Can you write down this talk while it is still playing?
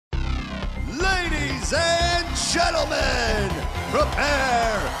Ladies and gentlemen,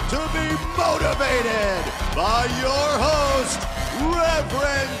 prepare to be motivated by your host,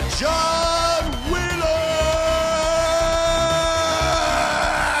 Reverend John Wheeler!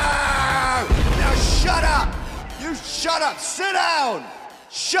 Now shut up! You shut up! Sit down!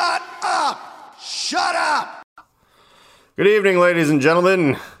 Shut up! Shut up! Good evening, ladies and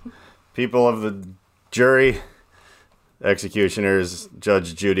gentlemen, people of the jury, executioners,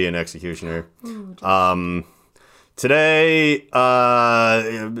 Judge Judy and executioner. Today,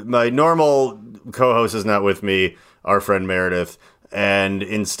 my normal co-host is not with me, our friend Meredith, and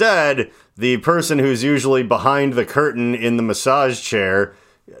instead, the person who's usually behind the curtain in the massage chair,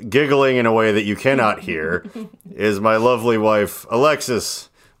 giggling in a way that you cannot hear, is my lovely wife, Alexis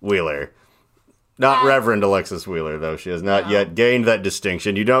Wheeler. Not Reverend Alexis Wheeler, though. She has not yet gained that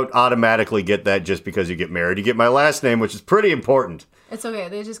distinction. You don't automatically get that just because you get married. You get my last name, which is pretty important. It's okay.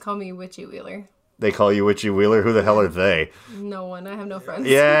 They just call me Witchy Wheeler. They call you Witchy Wheeler? Who the hell are they? No one. I have no friends.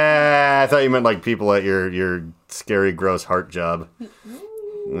 Yeah, I thought you meant like people at your scary, gross heart job. They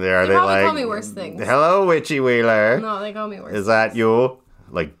probably call me worse things. Hello, Witchy Wheeler. No, they call me worse Is that you?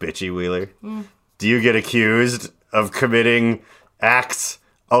 Like Bitchy Wheeler? Do you get accused of committing acts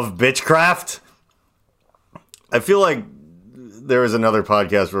of bitchcraft? I feel like there was another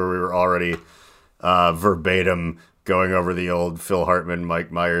podcast where we were already verbatim going over the old Phil Hartman,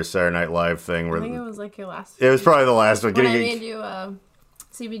 Mike Myers Saturday Night Live thing. Where I think it was like your last. It was probably the last one. When I made you a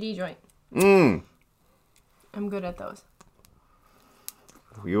CBD joint. I'm good at those.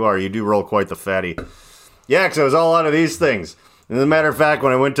 You are. You do roll quite the fatty. Yeah, because it was all out of these things. And as a matter of fact,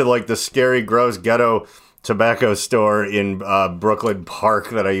 when I went to like the scary, gross ghetto tobacco store in Brooklyn Park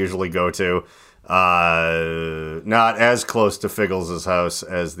that I usually go to, not as close to Figgles's house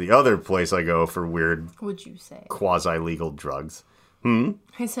as the other place I go for weird, would you say, quasi-legal drugs. I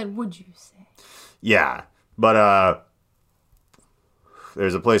said, would you say? Yeah, but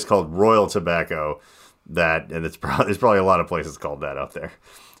there's a place called Royal Tobacco and there's probably a lot of places called that out there,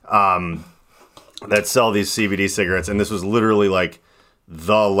 that sell these CBD cigarettes, and this was literally like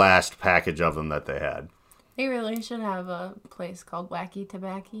the last package of them that they had. They really should have a place called Wacky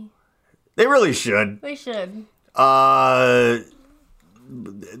Tobacco. They really should. They should. Like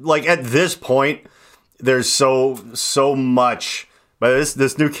at this point, there's so much. But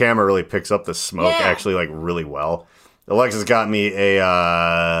this new camera really picks up the smoke actually like really well. Alexis got me a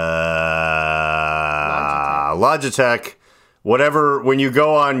Logitech. Whatever, when you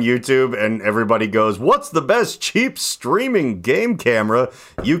go on YouTube and everybody goes, what's the best cheap streaming game camera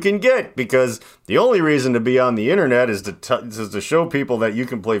you can get? Because the only reason to be on the internet is to show people that you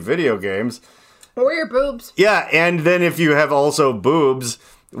can play video games. Or your boobs. Yeah, and then if you have also boobs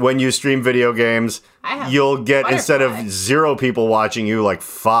when you stream video games, you'll get, instead of 0 people watching you, like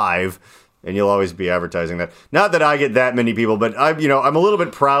 5. And you'll always be advertising that. Not that I get that many people, but I'm a little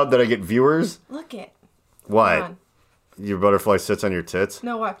bit proud that I get viewers. Look it. What? Your butterfly sits on your tits?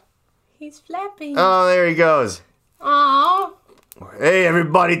 No, what? He's flapping. Oh, there he goes. Aww. Hey,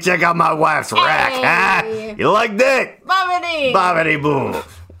 everybody, check out my wife's rack, huh? You like that? Bobbity. Bobbity boo.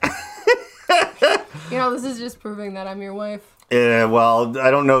 This is just proving that I'm your wife. Yeah, well, I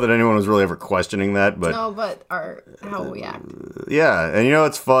don't know that anyone was really ever questioning that, but... No, but how we act. Yeah, and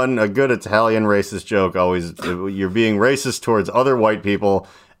it's fun. A good Italian racist joke always... You're being racist towards other white people,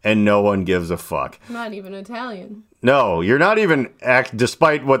 and no one gives a fuck. I'm not even Italian. No, you're not even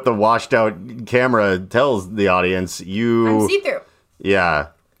despite what the washed out camera tells the audience, I'm see-through. Yeah.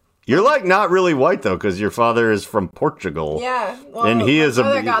 You're like not really white though, because your father is from Portugal. Yeah. Well, and he is my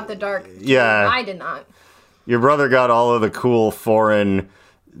brother got the dark. Yeah. I did not. Your brother got all of the cool foreign,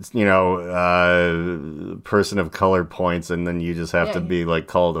 person of color points, and then you just have to be like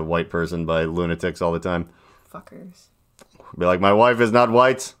called a white person by lunatics all the time. Fuckers. Be like, my wife is not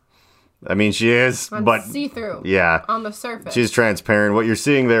white. I mean, she is, but see-through. Yeah, on the surface. She's transparent. What you're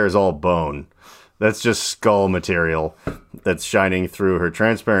seeing there is all bone. That's just skull material that's shining through her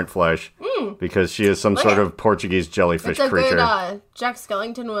transparent flesh because she is some sort of Portuguese jellyfish creature. It's a good Jack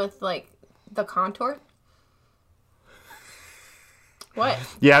Skellington with like the contour. What?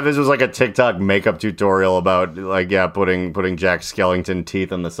 Yeah, this was like a TikTok makeup tutorial about putting Jack Skellington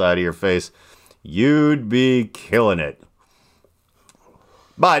teeth on the side of your face. You'd be killing it.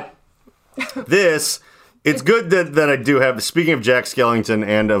 But it's good that I do have, speaking of Jack Skellington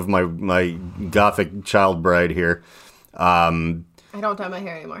and of my gothic child bride here. I don't dye my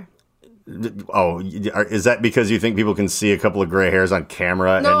hair anymore. Oh, is that because you think people can see a couple of gray hairs on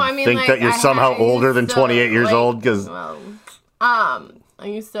camera think like, that you're somehow older than 28 years old? Because I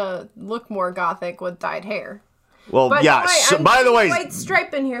used to look more gothic with dyed hair. Well, But yeah. no, wait, So, I'm by the getting way, a white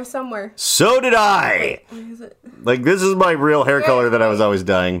stripe in here somewhere. so did I. Where is it? Like, this is my real hair color that I was always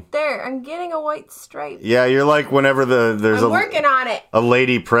dyeing. There, I'm getting a white stripe. Yeah, you're like whenever there's I'm working on it. a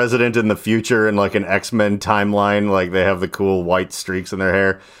lady president in the future in like an X-Men timeline, like they have the cool white streaks in their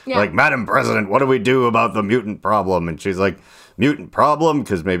hair. Yeah. Like, Madam President, what do we do about the mutant problem? And she's like, mutant problem?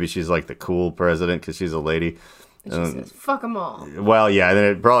 Because maybe she's like the cool president because she's a lady. And she says, fuck them all. Well, yeah, and then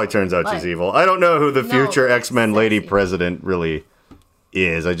it probably turns out she's Like, evil. I don't know who the no, future X-Men lady sexy. president really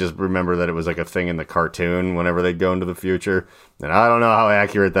is. I just remember that it was like a thing in the cartoon whenever they'd go into the future. And I don't know how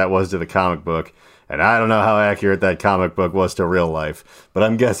accurate that was to the comic book. And I don't know how accurate that comic book was to real life. But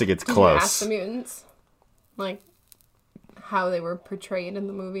I'm guessing it's Did close. you ask the mutants? Like, how they were portrayed in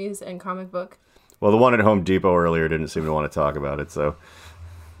the movies and comic book? Well, the one at Home Depot earlier didn't seem to want to talk about it, so...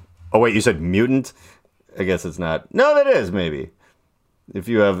 Oh, wait, you said mutant? I guess it's not. No, that is, maybe. If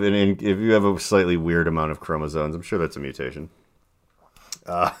you have a slightly weird amount of chromosomes, I'm sure that's a mutation.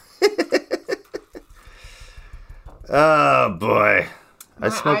 Oh, boy. My I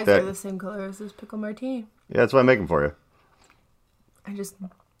smoked eyes that. are the same color as this pickle martini. Yeah, that's what I make them for you. I just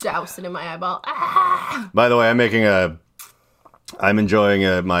doused it in my eyeball. Ah! By the way, I'm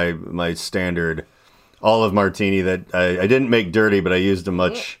enjoying my standard olive martini that I didn't make dirty, but I used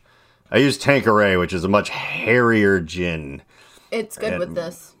I used Tanqueray, which is a much hairier gin. It's good with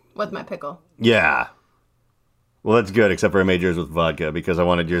this, with my pickle. Yeah. Well, that's good, except for I made yours with vodka because I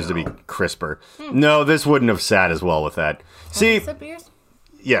wanted yours to be crisper. No, this wouldn't have sat as well with that. See, Sip yours?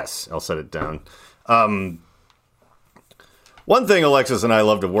 yes, I'll set it down. One thing Alexis and I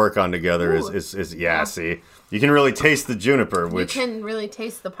love to work on together is see, you can really taste the juniper, which You can really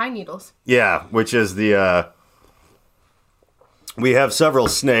taste the pine needles. yeah, which is the we have several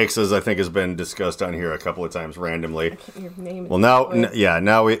snakes, as I think has been discussed on here a couple of times randomly. Your name is Well, now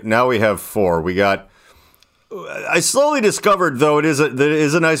weird. now we have 4. We got. I slowly discovered though there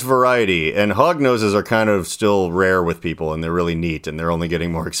is a nice variety, and hognoses are kind of still rare with people, and they're really neat, and they're only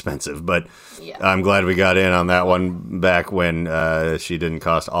getting more expensive. But Yeah. I'm glad we got in on that one back when she didn't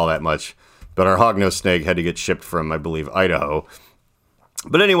cost all that much. But our hognose snake had to get shipped from, I believe, Idaho.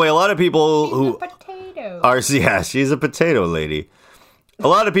 But anyway, a lot of people who Potato. she's a potato lady. A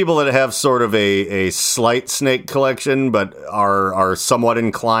lot of people that have sort of a slight snake collection, but are somewhat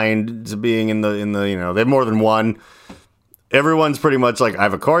inclined to being in the they have more than one. Everyone's pretty much like, I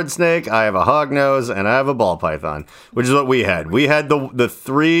have a cord snake, I have a hognose, and I have a ball python, which is what we had. We had the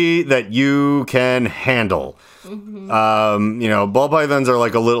 3 that you can handle. Ball pythons are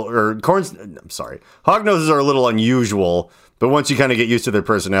like a little, hognoses are a little unusual, but once you kind of get used to their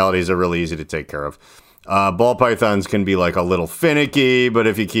personalities, they're really easy to take care of. Ball pythons can be like a little finicky, but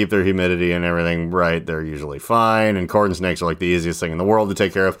if you keep their humidity and everything right, they're usually fine. And corn snakes are like the easiest thing in the world to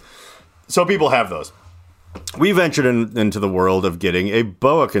take care of. So people have those. We ventured into the world of getting a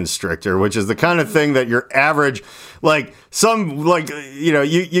boa constrictor, which is the kind of thing that your average, you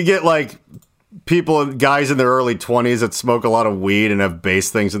get like guys in their early 20s that smoke a lot of weed and have base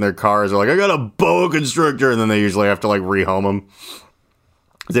things in their cars. They're like, I got a boa constrictor. And then they usually have to like rehome them.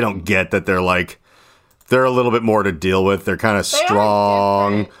 They don't get that they're a little bit more to deal with. They're kind of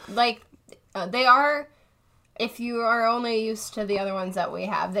strong. They are, if you are only used to the other ones that we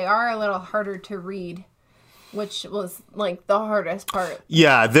have, they are a little harder to read, which was like the hardest part.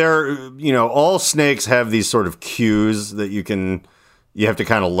 Yeah, all snakes have these sort of cues that you have to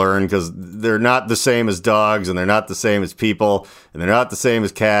kind of learn because they're not the same as dogs and they're not the same as people and they're not the same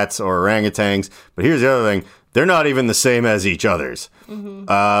as cats or orangutans. But here's the other thing. They're not even the same as each other's. Mm-hmm.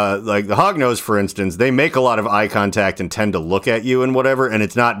 Like the hognose, for instance, they make a lot of eye contact and tend to look at you and whatever, and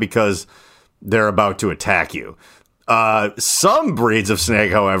it's not because they're about to attack you. Some breeds of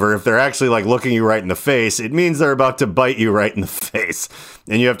snake, however, if they're actually like looking you right in the face, it means they're about to bite you right in the face.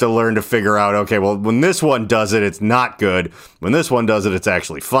 And you have to learn to figure out, okay, well, when this one does it, it's not good. When this one does it, it's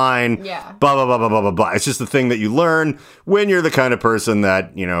actually fine. Yeah. Blah, blah, blah, blah, blah, blah, blah. It's just the thing that you learn when you're the kind of person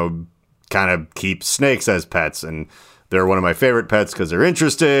that, kind of keep snakes as pets, and they're one of my favorite pets because they're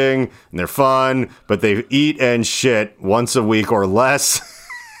interesting and they're fun, but they eat and shit once a week or less.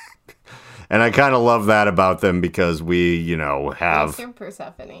 And I kind of love that about them because we, have... Unless you're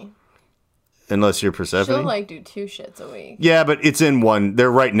Persephone. Unless you're Persephone? She'll, do 2 shits a week. Yeah, but it's in one... They're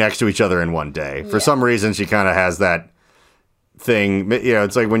right next to each other in one day. For some reason, she kind of has that thing...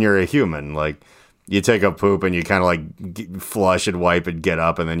 it's like when you're a human, you take a poop and you kind of flush and wipe and get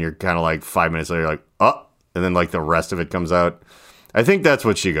up, and then you're kind of 5 minutes later, you're like, oh, and then the rest of it comes out. I think that's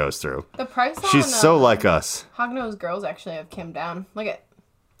what she goes through. The price on She's so like us. Hognose girls actually have come down. Look at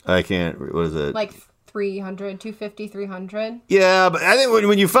I can't. What is it? 300, 250, 300. Yeah, but I think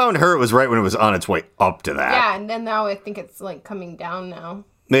when you found her, it was right when it was on its way up to that. Yeah, and then now I think it's like coming down now.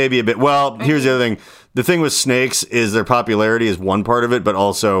 Maybe a bit. Well, here's the other thing. The thing with snakes is their popularity is one part of it, but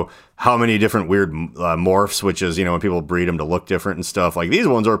also how many different weird morphs, which is, when people breed them to look different and stuff. Like, these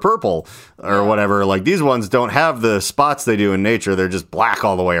ones are purple or whatever. Like, these ones don't have the spots they do in nature. They're just black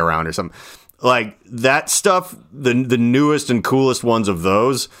all the way around or something. Like, that stuff, the newest and coolest ones of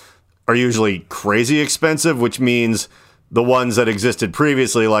those are usually crazy expensive, which means the ones that existed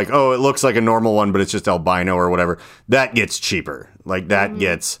previously, like, oh, it looks like a normal one, but it's just albino or whatever, that gets cheaper. Like, that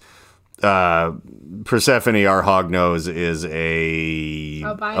gets... Persephone, our hognose, is a...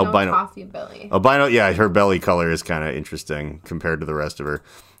 Albino coffee belly. Albino, yeah, her belly color is kind of interesting compared to the rest of her.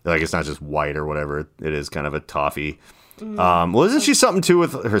 Like, it's not just white or whatever. It is kind of a toffee. Well, isn't she something, too,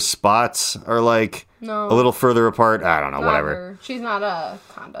 with her spots are, like, a little further apart? I don't know, whatever. Her. She's not a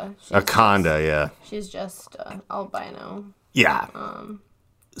conda. Conda, yeah. She's just albino. Yeah.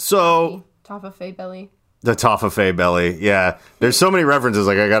 So... Tophafae belly. The Tophafae belly, yeah. There's so many references.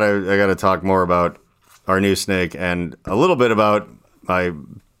 Like, I gotta talk more about our new snake and a little bit about my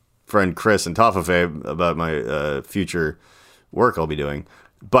friend Chris and Tophafae, about my future work I'll be doing.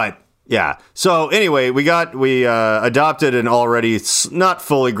 But... yeah. So anyway, we adopted an already not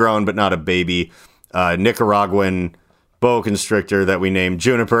fully grown, but not a baby, Nicaraguan boa constrictor that we named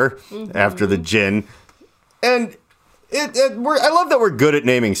Juniper after the gin. And I love that we're good at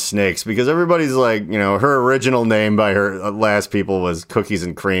naming snakes, because everybody's like, her original name by her last people was Cookies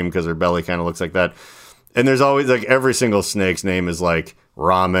and Cream, because her belly kind of looks like that. And there's always, like, every single snake's name is like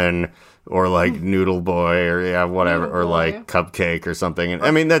Ramen, or like Noodle Boy, or whatever, or like Cupcake or something. And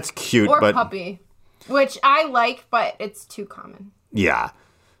I mean, that's cute, or Puppy, which I like, but it's too common. Yeah,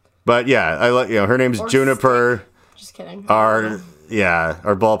 but yeah, I like, her name's or Juniper. Stick. Just kidding.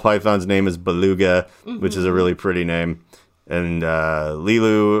 Our ball python's name is Beluga, which is a really pretty name, and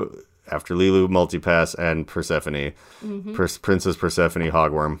Lilu after Lilu Multipass, and Persephone, Princess Persephone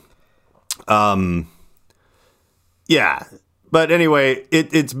Hogworm. Yeah. But anyway,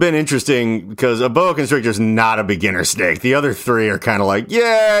 it's been interesting because a boa constrictor is not a beginner snake. The other three are kind of like,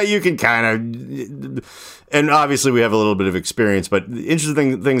 yeah, you can kind of... And obviously we have a little bit of experience, but the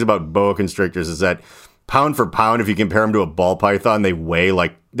interesting things about boa constrictors is that pound for pound, if you compare them to a ball python, they weigh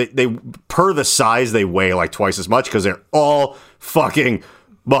like... They per the size, they weigh like twice as much because they're all fucking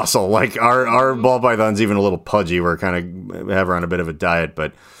muscle. Like, our ball python's even a little pudgy. We're kind of have her on a bit of a diet,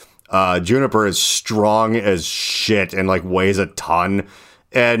 but... Juniper is strong as shit and like weighs a ton.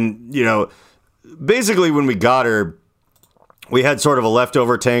 And, basically when we got her, we had sort of a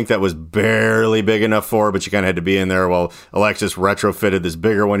leftover tank that was barely big enough for her, but she kind of had to be in there. Well, Alexis retrofitted this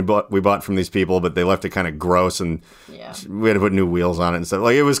bigger one we bought from these people, but they left it kind of gross, and we had to put new wheels on it and stuff.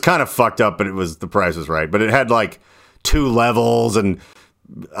 Like, it was kind of fucked up, but the price was right. But it had like 2 levels and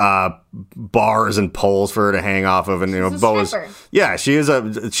bars and poles for her to hang off of, and Boa's,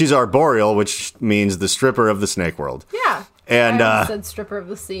 she's arboreal, which means the stripper of the snake world. Yeah, and I said stripper of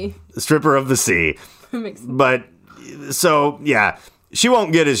the sea. Stripper of the sea. But so yeah, she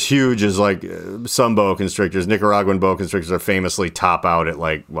won't get as huge as like some boa constrictors. Nicaraguan boa constrictors are famously top out at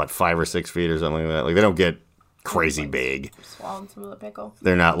like 5 or 6 feet or something like that. Like, they don't get crazy big. Swallowed some of the pickle.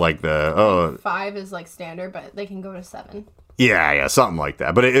 They're not like 5 is like standard, but they can go to 7. Yeah, something like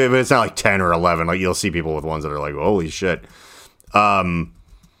that. But it's not like 10 or 11. Like, you'll see people with ones that are like, holy shit.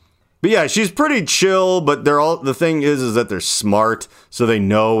 But yeah, she's pretty chill, but the thing is that they're smart, so they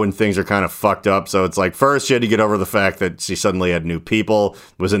know when things are kind of fucked up. So it's like, first she had to get over the fact that she suddenly had new people,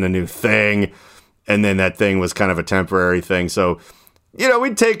 was in a new thing, and then that thing was kind of a temporary thing. So,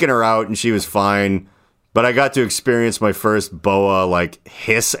 we'd taken her out and she was fine. But I got to experience my first boa, like,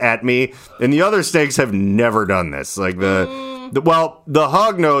 hiss at me. And the other snakes have never done this. Like, the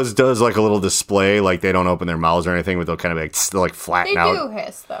hognose does, like, a little display. Like, they don't open their mouths or anything, but they'll kind of, they'll flatten out. They do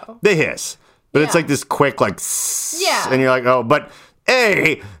hiss, though. They hiss. But it's like this quick, like, yeah. And you're like, oh, but,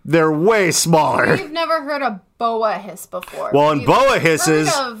 they're way smaller. You've never heard a boa hiss before. Well, and boa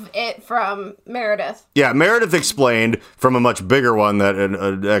hisses... heard of it from Meredith. Yeah, Meredith explained from a much bigger one that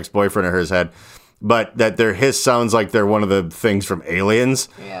an ex-boyfriend of hers had. But that their hiss sounds like they're one of the things from Aliens.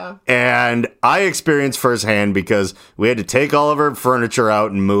 Yeah. And I experienced firsthand because we had to take all of her furniture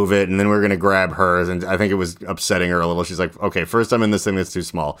out and move it, and then we were going to grab hers, and I think it was upsetting her a little. She's like, okay, first I'm in this thing that's too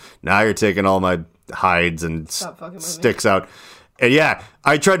small. Now you're taking all my hides and sticks out. And yeah,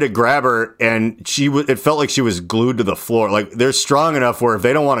 I tried to grab her, and it felt like she was glued to the floor. Like, they're strong enough where if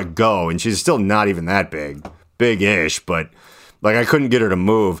they don't want to go, and she's still not even that big-ish, but... Like, I couldn't get her to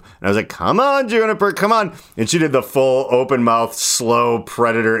move. And I was like, come on, Juniper, come on. And she did the full open mouth, slow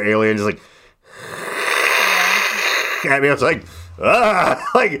predator alien, just like... at me. I was like, ah,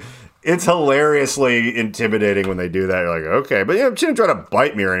 like it's hilariously intimidating when they do that. You're like, okay, but she didn't try to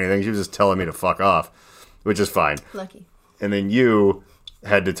bite me or anything. She was just telling me to fuck off, which is fine. Lucky. And then you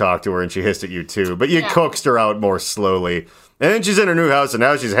had to talk to her, and she hissed at you too. But you coaxed her out more slowly. And then she's in her new house, and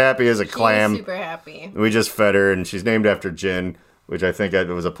now she's happy as a clam. Super happy. We just fed her, and she's named after Jin, which I think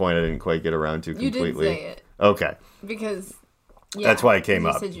was a point I didn't quite get around to completely. You did say it. Okay. Because, that's why it came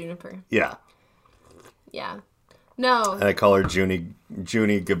up. You said Juniper. Yeah. Yeah. No. And I call her Junie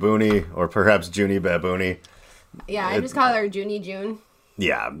Gabooni, or perhaps Junie Babooni. Yeah, I just call her Junie June.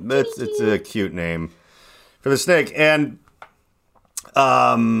 Yeah, it's a cute name for the snake. And,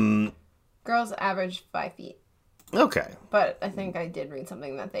 girls average 5 feet. Okay. But I think I did read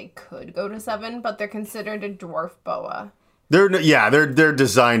something that they could go to 7, but they're considered a dwarf boa. They're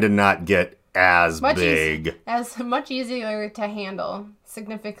designed to not get as big. As much easier to handle,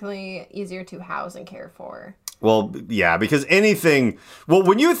 significantly easier to house and care for. Well, yeah, because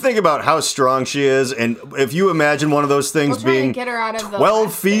when you think about how strong she is, and if you imagine one of those things being get her out of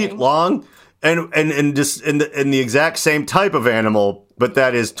 12 feet long, and just in the exact same type of animal, but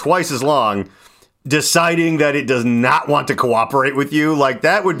that is twice as long, deciding that it does not want to cooperate with you, like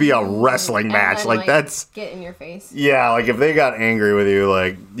that would be a wrestling match. Then, like that's get in your face. Yeah, like if they got angry with you,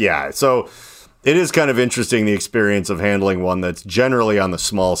 like yeah. So it is kind of interesting, the experience of handling one that's generally on the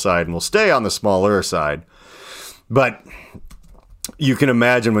small side and will stay on the smaller side. But you can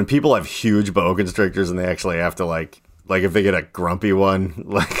imagine when people have huge boa constrictors and they actually have to like if they get a grumpy one,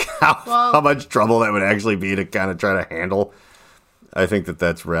 like how much trouble that would actually be to kind of try to handle. I think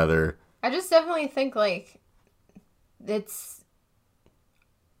that's rather. I just definitely think like it's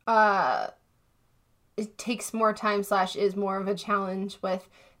it takes more time / is more of a challenge with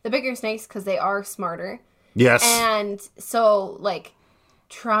the bigger snakes because they are smarter. Yes. And so like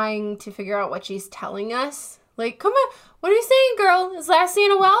trying to figure out what she's telling us. Like, come on, what are you saying, girl? Is last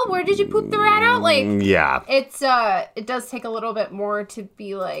seen a well? Where did you poop the rat out? Like, yeah. It does take a little bit more to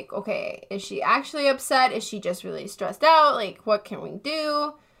be like, okay, is she actually upset? Is she just really stressed out? Like, what can we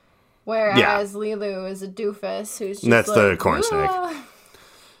do? Whereas Lilu is a doofus who's just that's like, the corn snake.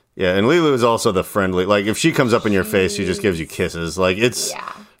 Yeah, and Lilu is also the friendly. Like, if she comes up in your face, she just gives you kisses. Like, it's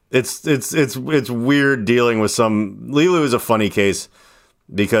weird dealing with some. Lilu is a funny case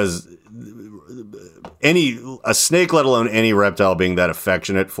because a snake, let alone any reptile, being that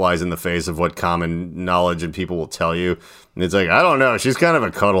affectionate, flies in the face of what common knowledge and people will tell you. And it's like, I don't know. She's kind of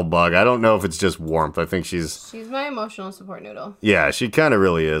a cuddle bug. I don't know if it's just warmth. I think she's my emotional support noodle. Yeah, she kind of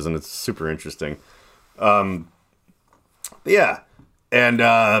really is, and it's super interesting. But yeah,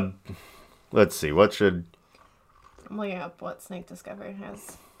 and let's see. What should I'm looking up what Snake Discovery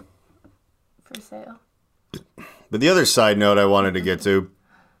has for sale. But the other side note I wanted to get to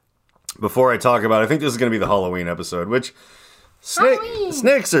before I talk about, I think this is going to be the Halloween episode, which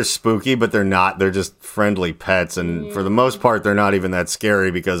snakes are spooky, but they're not. They're just friendly pets, and for the most part, they're not even that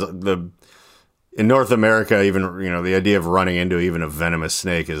scary because in North America, even the idea of running into even a venomous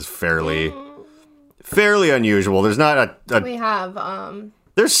snake is fairly unusual. There's not we have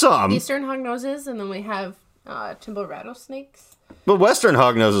there's some eastern hognoses, and then we have timber rattlesnakes. But western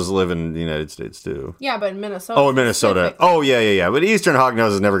hognoses live in the United States, too. Yeah, but in Minnesota. Oh, in Minnesota. Oh, yeah. But eastern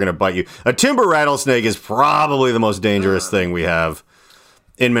hognose is never going to bite you. A timber rattlesnake is probably the most dangerous thing we have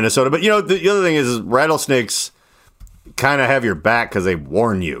in Minnesota. But, the other thing is rattlesnakes kind of have your back because they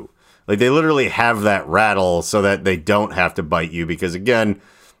warn you. Like, they literally have that rattle so that they don't have to bite you. Because, again,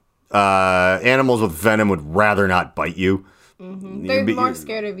 animals with venom would rather not bite you. Mm-hmm. They're more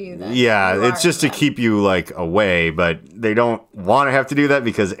scared of you than it's just to keep you like away, but they don't want to have to do that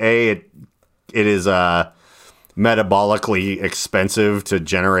because it is metabolically expensive to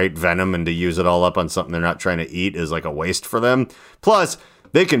generate venom, and to use it all up on something they're not trying to eat is like a waste for them. Plus,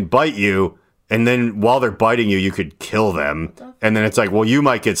 they can bite you, and then while they're biting you, you could kill them. And then it's like, well, you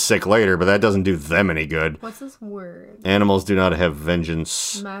might get sick later, but that doesn't do them any good. What's this word? Animals do not have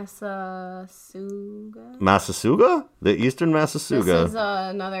vengeance. Massassauga? The eastern Massassauga. This is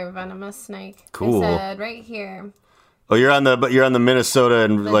another venomous snake. Cool. It said right here. Oh, you're on the Minnesota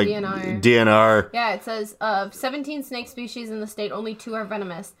and the like DNR. Yeah, it says of 17 snake species in the state, only 2 are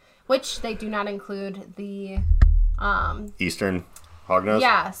venomous, which they do not include the eastern hognose.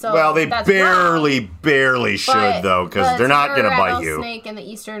 Yeah, so they barely should though, because they're not gonna bite you. Snake and the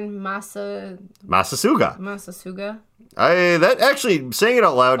eastern Massassauga. That actually saying it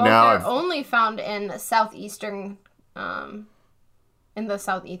out loud now. They're only found in southeastern in the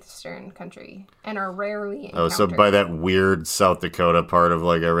southeastern country and are rarely encountered. Oh, so by that weird South Dakota part of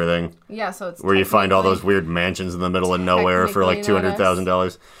like everything. Yeah, so it's where you find all those weird mansions in the middle of nowhere for like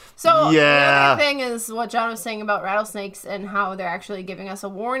 $200,000. So the other thing is what John was saying about rattlesnakes and how they're actually giving us a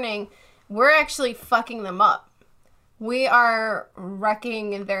warning. We're actually fucking them up. We are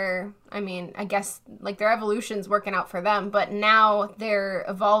wrecking their, I guess, like their evolution's working out for them, but now they're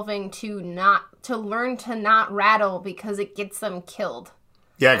evolving to learn to not rattle because it gets them killed.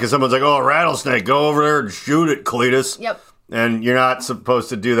 Yeah, because someone's like, oh, a rattlesnake, go over there and shoot it, Cletus. Yep. And you're not supposed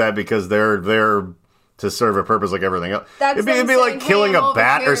to do that because they're there to serve a purpose like everything else. It'd be like killing a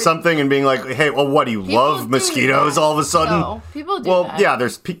bat or something and being like, hey, well, what, do you love mosquitoes all of a sudden? No, people do that. Well, yeah,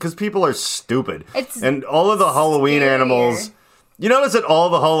 because people are stupid. And all of the Halloween animals, you notice that all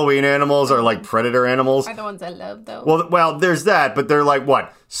the Halloween animals are like predator animals? Are the ones I love, though. Well, there's that, but they're like,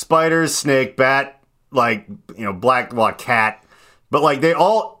 what? Spiders, snake, bat, like, black, cat. But, like, they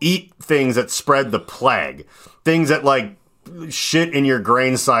all eat things that spread the plague. Things that, like, shit in your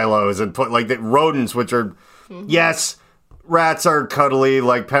grain silos and put like the rodents, which are yes, rats are cuddly,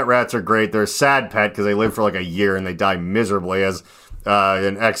 like pet rats are great. They're a sad pet because they live for like a year and they die miserably, as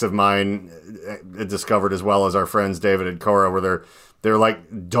an ex of mine discovered, as well as our friends David and Cora, where they're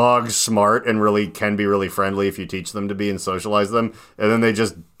like dog smart and really can be really friendly if you teach them to be and socialize them, and then they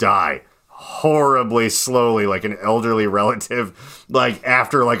just die horribly slowly, like an elderly relative, like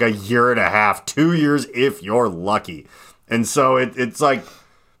after like a year and a half, 2 years if you're lucky. And so it's like,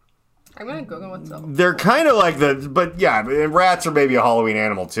 I'm gonna Google what's up. They're kind of like but yeah, rats are maybe a Halloween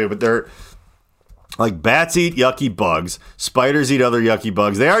animal too, but they're like, bats eat yucky bugs, spiders eat other yucky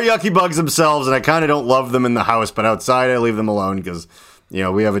bugs. They are yucky bugs themselves, and I kind of don't love them in the house, but outside I leave them alone because, we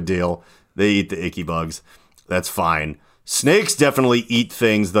have a deal. They eat the icky bugs. That's fine. Snakes definitely eat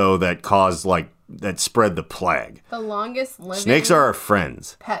things, though, that cause, that spread the plague. The longest living snakes are our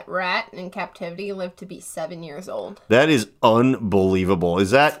friends. Pet rat in captivity lived to be 7 years old. That is unbelievable.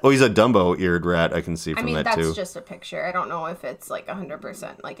 Is that? Oh, he's a Dumbo-eared rat. I can see from that too. That's just a picture. I don't know if it's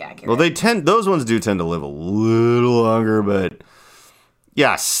 100% accurate. Well, those ones do tend to live a little longer, but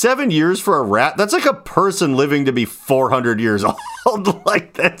yeah, 7 years for a rat. That's like a person living to be 400 years old.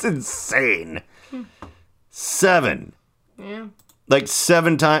 That's insane. 7. Yeah.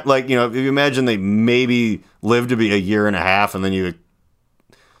 7 times, if you imagine they maybe live to be a year and a half, and then you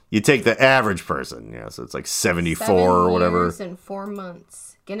take the average person, so it's 74 or whatever. 7 years and 4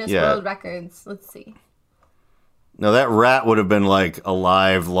 months. Guinness World Records. Let's see. Now that rat would have been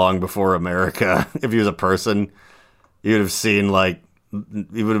alive long before America. If he was a person, you would have seen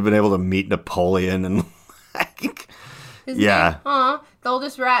he would have been able to meet Napoleon and His name, the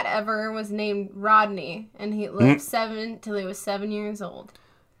oldest rat ever was named Rodney, and he lived till he was 7 years old.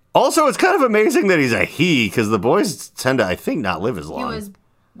 Also, it's kind of amazing that he's a he, because the boys tend to, I think, not live as long.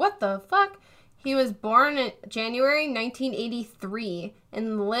 What the fuck? He was born in January 1983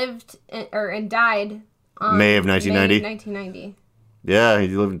 and died on May of 1990. May 1990. Yeah, he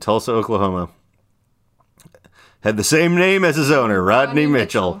lived in Tulsa, Oklahoma. Had the same name as his owner, Rodney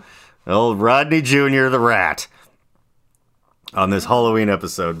Mitchell. Old Rodney Jr. the rat. On this Halloween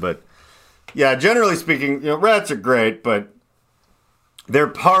episode. But yeah, generally speaking, rats are great, but they're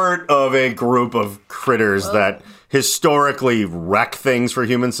part of a group of critters that historically wreck things for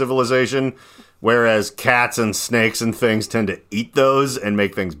human civilization, whereas cats and snakes and things tend to eat those and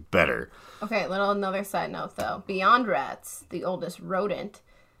make things better. Okay, another side note though. Beyond rats, the oldest rodent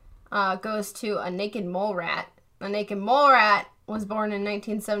goes to a naked mole rat. A naked mole rat was born in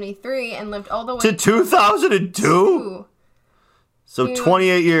 1973 and lived all the way to 2002? So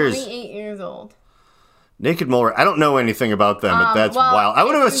 28 years. 28 years old. Naked mole rat. I don't know anything about them, but that's wild. I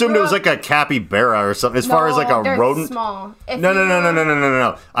would have assumed it was a capybara or something. As far as a rodent. Small.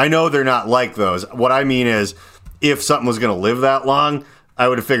 No. I know they're not like those. What I mean is, if something was going to live that long, I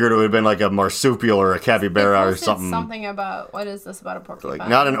would have figured it would have been a marsupial or a capybara or something. Something about, what is this about a porcupine?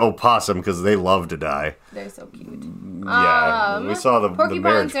 Not an opossum, because they love to die. They're so cute. Yeah, we saw the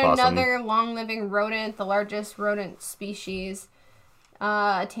marriage possum. Porcupines are another long-living rodent, the largest rodent species.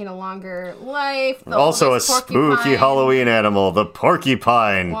 Attain a longer life. Also a spooky Halloween animal, the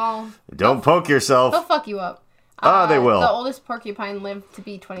porcupine. Well, don't poke yourself. They'll fuck you up. They will. The oldest porcupine lived to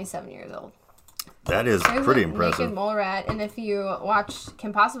be 27 years old. That is pretty impressive. Naked mole rat, and if you watched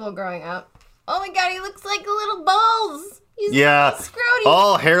Kim Possible growing up, oh my god, he looks like little balls. He's scroty.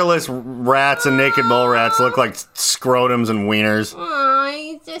 All hairless rats and naked mole rats look like scrotums and wieners. Aw,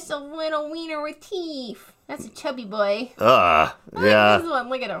 he's just a little wiener with teeth. That's a chubby boy. Yeah. This one,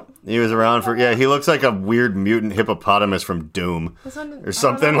 look at him. He was around for, he looks like a weird mutant hippopotamus from Doom. Or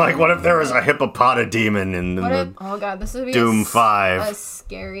something. Like, what if there was a hippopotademon in the oh god, this would be Doom 5? A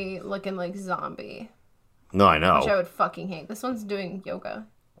scary looking, like, zombie. No, I know. Which I would fucking hate. This one's doing yoga.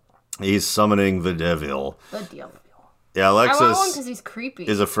 He's summoning the devil. The devil. Yeah, Alexis I want one because he's creepy.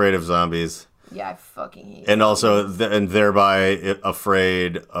 is afraid of zombies. Yeah, I fucking hate And also, zombies. and thereby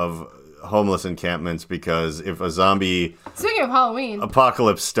afraid of homeless encampments, because if a zombie Speaking of Halloween,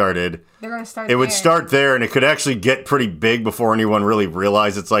 apocalypse started, they're gonna start. it would start there, and it could actually get pretty big before anyone really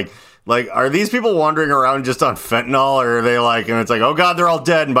realized. It's like, are these people wandering around just on fentanyl, or are they like, and it's like, oh god, they're all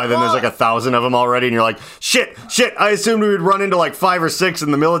dead, and by then there's like 1,000 of them already, and you're like, shit, I assumed we would run into like 5 or 6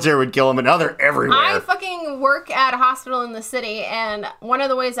 and the military would kill them, and now they're everywhere. I fucking work at a hospital in the city, and one of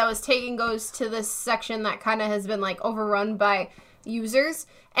the ways I was taking goes to this section that kind of has been like overrun by users,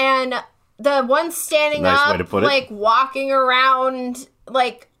 and the one standing Nice way up, to put it. like walking around,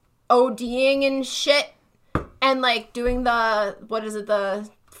 like ODing and shit, and like doing the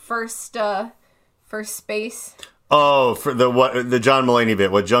first space. Oh, for the John Mulaney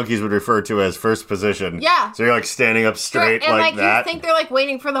bit, what junkies would refer to as first position. Yeah. So you're like standing up straight and like that. You think they're like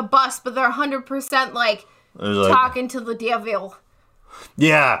waiting for the bus, but they're 100% like talking to the devil.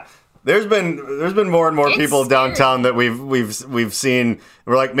 Yeah. There's been more and more It's people scary. downtown that we've seen.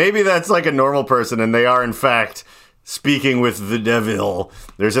 We're like, maybe that's like a normal person, and they are in fact speaking with the devil.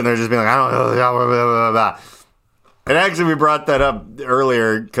 They're sitting there just being like, I don't know, blah, blah, blah, blah. And actually, we brought that up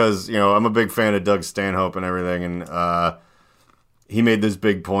earlier because, I'm a big fan of Doug Stanhope and everything, and he made this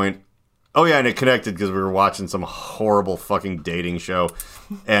big point. Oh yeah, and it connected because we were watching some horrible fucking dating show,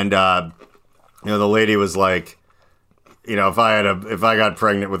 and the lady was like, if I got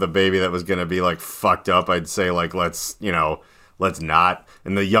pregnant with a baby that was gonna be like fucked up, I'd say like let's not.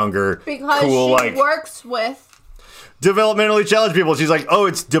 And the younger Because cool she works with developmentally challenged people, she's like, oh,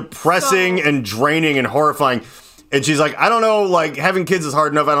 it's depressing and draining and horrifying. And she's like, I don't know, like having kids is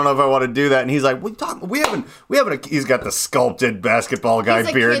hard enough. I don't know if I want to do that. And he's like, we haven't. He's got the sculpted basketball guy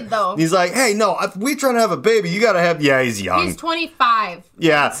He's a beard. kid, though. He's like, hey, no, if we trying to have a baby, you gotta have. Yeah, he's young. He's 25.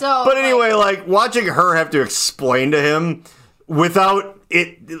 Yeah. So, but anyway, like watching her have to explain to him without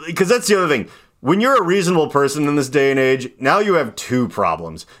it, because that's the other thing. When you're a reasonable person in this day and age, now you have 2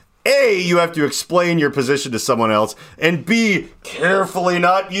 problems. A, you have to explain your position to someone else, and B, carefully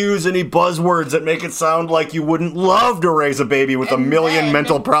not use any buzzwords that make it sound like you wouldn't love to raise a baby with a million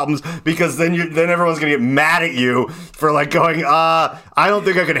mental problems, because then everyone's gonna get mad at you for like going, I don't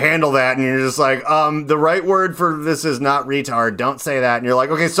think I could handle that, and you're just like, the right word for this is not retard, don't say that, and you're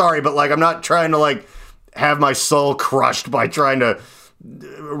like, okay, sorry, but like I'm not trying to like have my soul crushed by trying to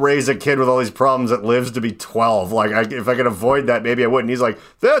raise a kid with all these problems that lives to be 12. Like, if I could avoid that, maybe I wouldn't. He's like,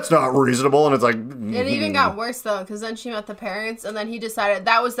 that's not reasonable. And it's like... It even got worse, though, because then she met the parents, and then he decided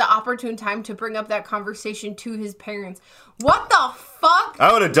that was the opportune time to bring up that conversation to his parents. What the fuck?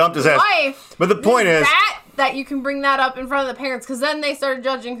 I would have dumped his ass. Life. But the point is... That you can bring that up in front of the parents, because then they started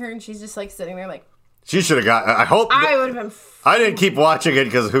judging her, and she's just, like, sitting there like... She should have got... I hope... I would have been... I didn't keep watching it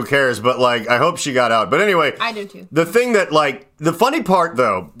because who cares, but like I hope she got out. But anyway, I do too. The thing that like the funny part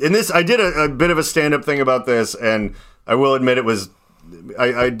though, in this I did a bit of a stand-up thing about this, and I will admit it was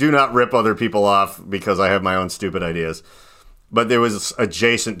I do not rip other people off because I have my own stupid ideas. But there was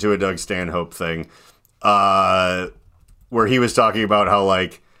adjacent to a Doug Stanhope thing, where he was talking about how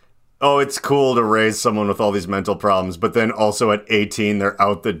like, oh, it's cool to raise someone with all these mental problems, but then also at 18, they're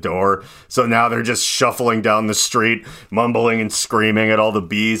out the door. So now they're just shuffling down the street, mumbling and screaming at all the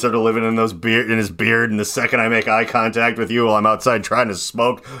bees that are living in his beard. And the second I make eye contact with you while I'm outside trying to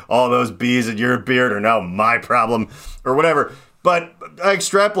smoke, all those bees in your beard are now my problem, or whatever. But I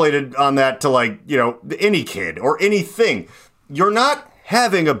extrapolated on that to like, any kid or anything. You're not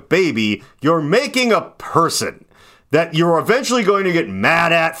having a baby, you're making a person that you're eventually going to get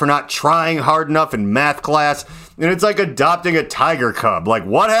mad at for not trying hard enough in math class. And it's like adopting a tiger cub. Like,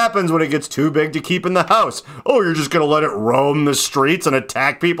 what happens when it gets too big to keep in the house? Oh, you're just going to let it roam the streets and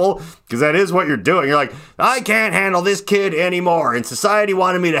attack people? Because that is what you're doing. You're like, I can't handle this kid anymore. And society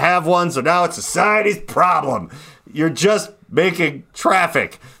wanted me to have one, so now it's society's problem. You're just making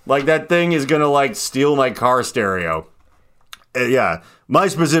traffic. Like, that thing is going to, like, steal my car stereo. Yeah. My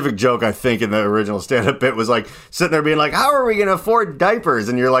specific joke, I think, in the original stand-up bit was like sitting there being like, how are we going to afford diapers?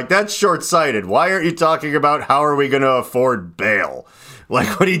 And you're like, that's short-sighted. Why aren't you talking about how are we going to afford bail?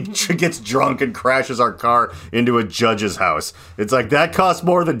 Like when he gets drunk and crashes our car into a judge's house. It's like, that costs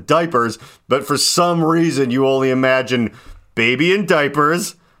more than diapers, but for some reason you only imagine baby in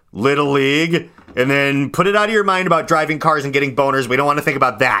diapers, Little League, And then put it out of your mind about driving cars and getting boners. We don't want to think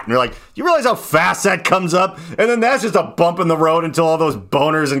about that. And you're like, you realize how fast that comes up? And then that's just a bump in the road until all those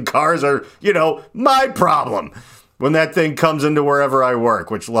boners and cars are, my problem. When that thing comes into wherever I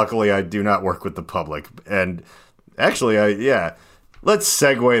work, which luckily I do not work with the public. And actually, let's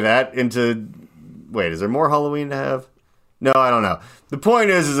segue that into... Wait, is there more Halloween to have? No, I don't know. The point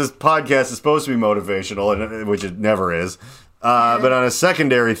is this podcast is supposed to be motivational, which it never is. But on a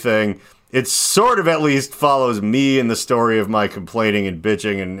secondary thing, it sort of at least follows me in the story of my complaining and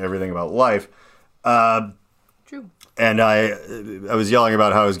bitching and everything about life. True. And I was yelling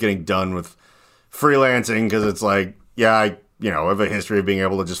about how I was getting done with freelancing because it's like, I have a history of being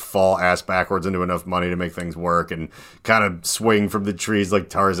able to just fall ass backwards into enough money to make things work and kind of swing from the trees like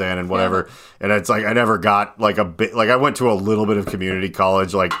Tarzan and whatever. Yeah. And it's like, I never got I went to a little bit of community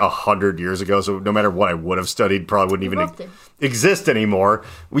college like 100 years ago. So no matter what I would have studied, probably wouldn't even exist anymore.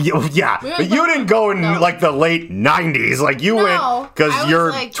 But you didn't go in like the late 90s. Like you went because you're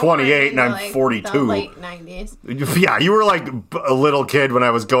like 28 and I'm 42. The late 90s. Yeah, you were like a little kid when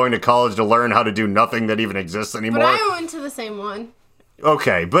I was going to college to learn how to do nothing that even exists anymore. But I went to the same one.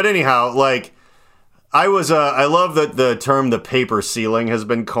 Okay, but anyhow, like I love that the term the paper ceiling has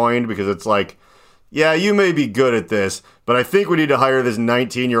been coined because it's like, yeah, you may be good at this, but I think we need to hire this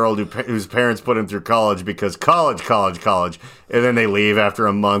 19-year-old whose parents put him through college because college, and then they leave after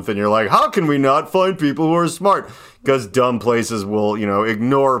a month, and you're like, how can we not find people who are smart? Because dumb places will,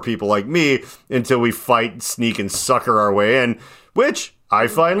 ignore people like me until we fight, sneak, and sucker our way in, which I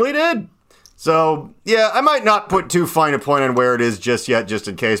finally did. So, yeah, I might not put too fine a point on where it is just yet, just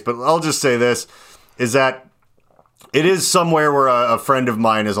in case, but I'll just say this, is that it is somewhere where a friend of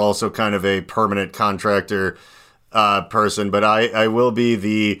mine is also kind of a permanent contractor person, but I will be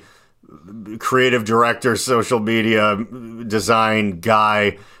the creative director, social media design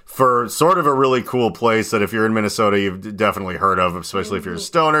guy for sort of a really cool place that if you're in Minnesota, you've definitely heard of, especially if you're a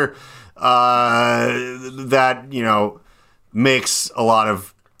stoner, that, makes a lot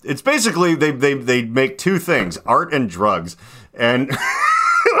of... It's basically, they make two things, art and drugs, and...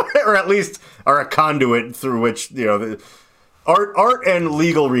 or at least are a conduit through which, the art and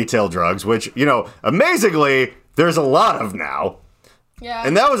legal retail drugs, which, amazingly, there's a lot of now. Yeah.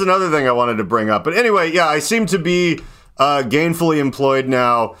 And that was another thing I wanted to bring up. But anyway, I seem to be gainfully employed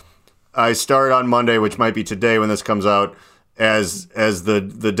now. I start on Monday, which might be today when this comes out, as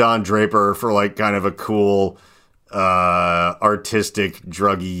the Don Draper for like kind of a cool, artistic,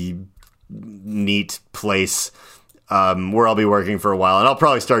 druggy, neat place. Where I'll be working for a while, and I'll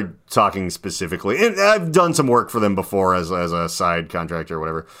probably start talking specifically. And I've done some work for them before as a side contractor or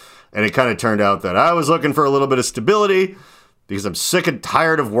whatever, and it kind of turned out that I was looking for a little bit of stability because I'm sick and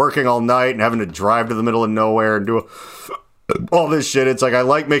tired of working all night and having to drive to the middle of nowhere and do all this shit. It's like I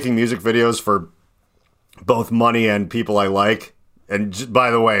like making music videos for both money and people I like. And by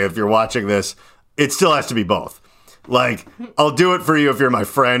the way, if you're watching this, it still has to be both. Like, I'll do it for you if you're my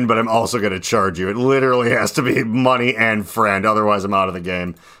friend, but I'm also going to charge you. It literally has to be money and friend. Otherwise, I'm out of the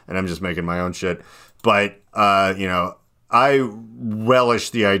game, and I'm just making my own shit. But, I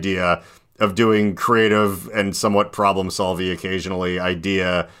relish the idea of doing creative and somewhat problem-solving occasionally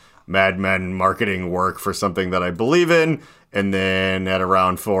Mad Men marketing work for something that I believe in. And then at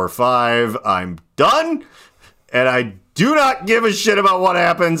around 4 or 5, I'm done. And I do not give a shit about what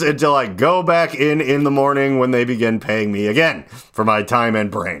happens until I go back in the morning when they begin paying me again for my time and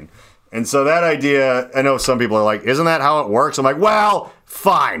brain. And so that idea, I know some people are like, isn't that how it works? I'm like, well,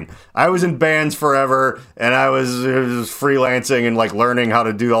 fine. I was in bands forever, and I was freelancing and like learning how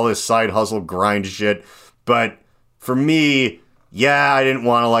to do all this side hustle grind shit. But for me, I didn't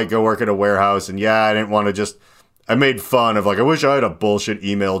want to like go work at a warehouse, and I didn't want to just... I made fun of, like, I wish I had a bullshit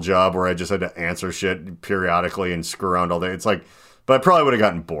email job where I just had to answer shit periodically and screw around all day. It's like, but I probably would have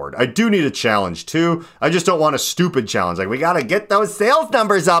gotten bored. I do need a challenge, too. I just don't want a stupid challenge. Like, we got to get those sales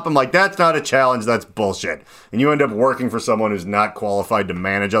numbers up. I'm like, that's not a challenge. That's bullshit. And you end up working for someone who's not qualified to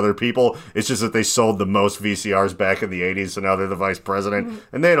manage other people. It's just that they sold the most VCRs back in the 80s, so now they're the vice president,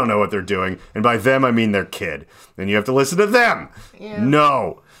 and they don't know what they're doing. And by them, I mean their kid. And you have to listen to them. Yeah.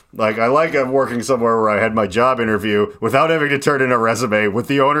 No. Like, I like working somewhere where I had my job interview without having to turn in a resume with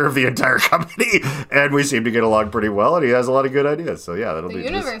the owner of the entire company, and we seem to get along pretty well, and he has a lot of good ideas, so that'll be...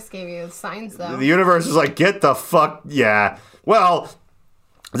 The universe gave you signs, though. The universe is like, get the fuck... Yeah. Well,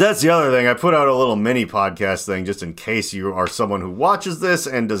 that's the other thing. I put out a little mini podcast thing just in case you are someone who watches this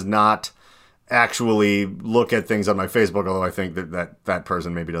and does not actually look at things on my Facebook, although I think that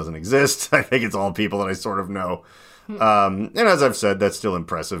person maybe doesn't exist. I think it's all people that I sort of know. And as I've said, that's still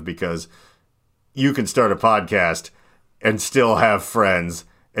impressive because you can start a podcast and still have friends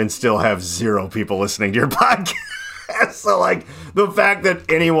and still have 0 people listening to your podcast. So, like, the fact that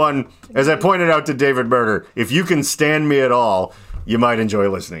anyone, as I pointed out to David Murder, if you can stand me at all, you might enjoy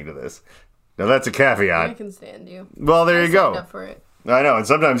listening to this. Now, that's a caveat. I can stand you. Well, there you go. Up for it. I know, and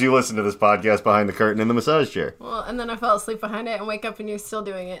sometimes you listen to this podcast behind the curtain in the massage chair. Well, and then I fell asleep behind it and wake up and you're still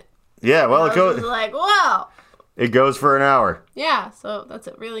doing it. Yeah, well, it I goes. was like, wow. It goes for an hour. Yeah, so that's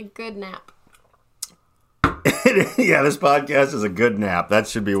a really good nap. Yeah, this podcast is a good nap. That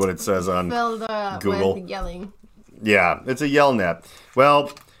should be what it says on Filled Google. with yelling. Yeah, it's a yell nap.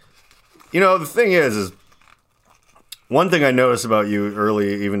 Well, the thing is one thing I noticed about you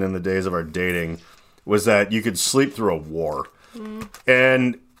early, even in the days of our dating, was that you could sleep through a war.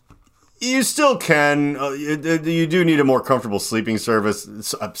 And you still can. You do need a more comfortable sleeping surface.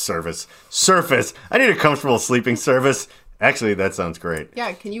 I need a comfortable sleeping surface. Actually, that sounds great.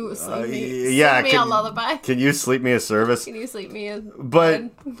 Yeah, can you sleep me? Yeah, Sing me a lullaby. Can you sleep me a service? Can you sleep me in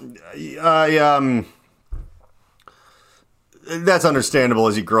But bed? That's understandable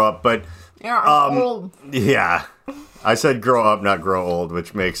as you grow up. But Yeah, I'm old. yeah, I said grow up, not grow old,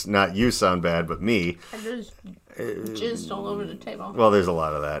 which makes not you sound bad, but me. I just jizzed all over the table. Well, there's a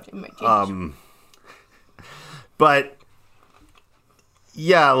lot of that. In my cage. But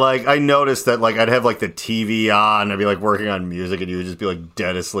yeah, like I noticed that like I'd have like the TV on, I'd be like working on music, and you would just be like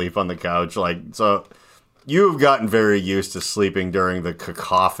dead asleep on the couch. Like, so you've gotten very used to sleeping during the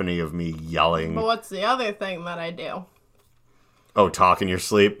cacophony of me yelling. But what's the other thing that I do? Oh, talk in your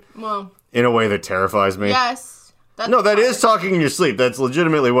sleep? Well, In a way that terrifies me? yes. No, that is talking in your sleep. That's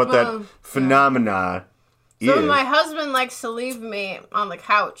legitimately what that phenomena is. So my husband likes to leave me on the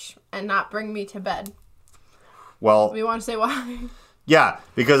couch and not bring me to bed. Well, We want to say why? yeah,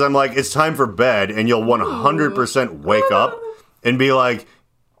 because I'm like, it's time for bed, and you'll 100% wake up and be like,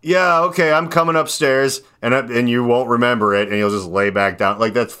 yeah, okay, I'm coming upstairs, and you won't remember it, and you'll just lay back down.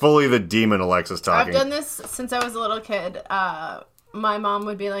 Like, that's fully the demon Alexis talking. I've done this since I was a little kid. My mom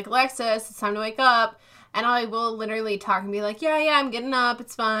would be like, Alexis, it's time to wake up. And I will literally talk and be like, yeah, I'm getting up,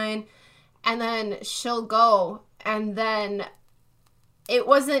 it's fine. And then she'll go, and then it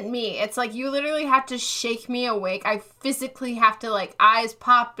wasn't me. It's like you literally have to shake me awake. I physically have to, like, eyes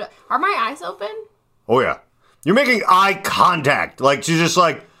popped. Are my eyes open? Oh, yeah. You're making eye contact. Like, she's just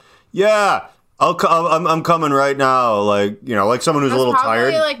like, yeah, I'm coming right now. Like, like someone who's a little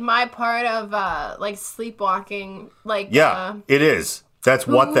tired. Probably, like, my part of, like, sleepwalking. Like, yeah, it is. That's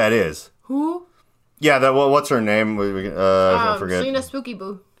what that is. Who? Yeah, what's her name? I forget. Selena Spooky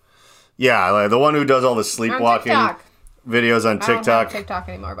Boo. Yeah, like the one who does all the sleepwalking videos on I TikTok. don't have TikTok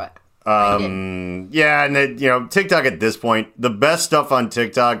anymore, but I did. Yeah, and TikTok at this point, the best stuff on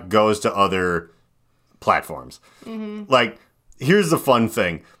TikTok goes to other platforms. Mm-hmm. Like, here's the fun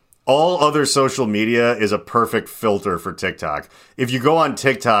thing. All other social media is a perfect filter for TikTok. If you go on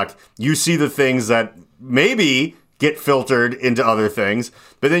TikTok, you see the things that maybe get filtered into other things,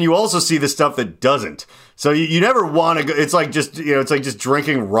 but then you also see the stuff that doesn't. So you never want to go. It's like just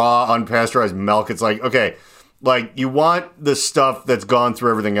drinking raw unpasteurized milk. It's like, okay, like you want the stuff that's gone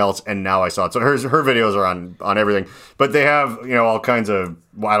through everything else, and now I saw it. So her videos are on everything, but they have all kinds of,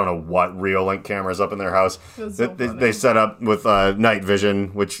 I don't know what, Reolink cameras up in their house that they set up with night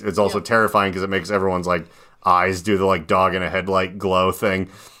vision, which is also terrifying because it makes everyone's like eyes do the like dog in a headlight glow thing.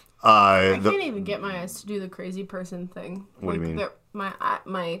 I can't even get my eyes to do the crazy person thing. What do you mean?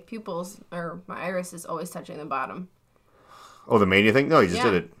 My pupils, or my iris, is always touching the bottom. Oh, the mania thing? No, you just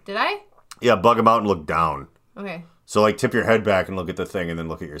did it. Did I? Yeah, bug them out and look down. Okay. So, like, tip your head back and look at the thing, and then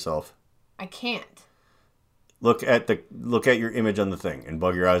look at yourself. I can't. Look at your image on the thing, and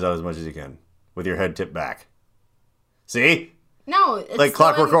bug your eyes out as much as you can with your head tipped back. See? No, it's like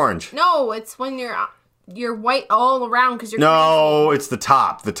Clockwork Orange. No, it's when you're white all around because you're No, crazy. it's the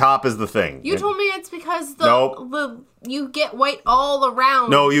top. The top is the thing. You told me it's because Nope. you get white all around.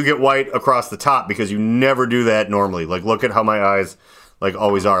 No, you get white across the top because you never do that normally. Like, look at how my eyes, like,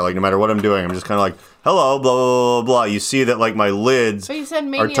 always are. Like, no matter what I'm doing, I'm just kind of like, hello, blah, blah, blah, blah. You see that, like, my lids But you said are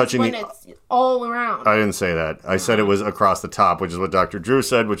maybe touching it's when it's all around. I didn't say that. I said it was across the top, which is what Dr. Drew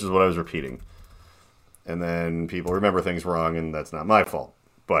said, which is what I was repeating. And then people remember things wrong, and that's not my fault.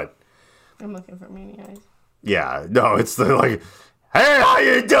 But I'm looking for mania eyes. yeah, no, it's the like, hey, how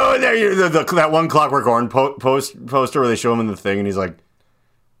you doing there? That one Clockwork Orange poster where they show him in the thing, and he's like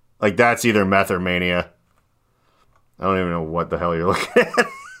that's either meth or mania. I don't even know what the hell you're looking at.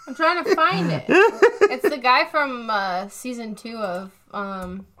 I'm trying to find it. It's the guy from season 2 of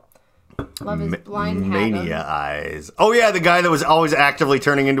Love is Blind. Mania Eyes. Oh yeah, the guy that was always actively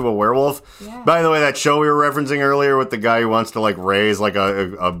turning into a werewolf. Yeah. By the way, that show we were referencing earlier with the guy who wants to like raise like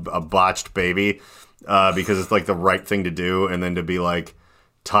a botched baby because it's like the right thing to do, and then to be like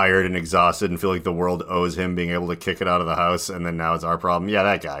tired and exhausted and feel like the world owes him being able to kick it out of the house, and then now it's our problem. Yeah,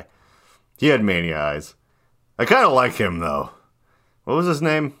 that guy. He had mania eyes. I kind of like him, though. What was his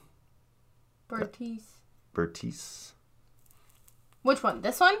name? Bertice. Which one?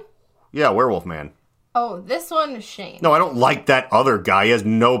 This one? Yeah, Werewolf Man. Oh, this one is Shane. No, I don't like that other guy. He has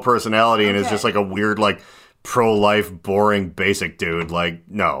no personality and is just like a weird, like, pro-life, boring, basic dude. Like,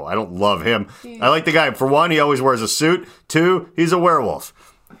 no, I don't love him. I like the guy. For one, he always wears a suit. Two, he's a werewolf.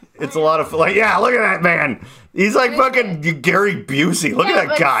 It's a lot of, like, yeah, look at that man. He's like fucking Gary Busey. Look at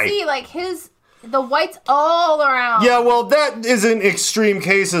that guy. See, like, the white's all around. Yeah, well, that is in extreme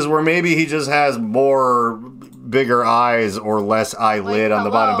cases where maybe he just has more bigger eyes or less eyelid on the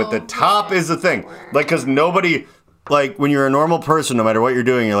bottom. But the top is the thing. Like, because nobody, like, when you're a normal person, no matter what you're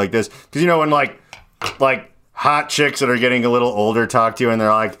doing, you're like this. Because, you know, when, like, hot chicks that are getting a little older talk to you and they're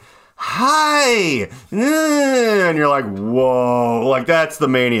like, hi, and you're like, whoa, like that's the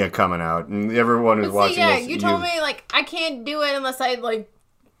mania coming out, and everyone who's watching this. You told me, like, I can't do it unless I, like...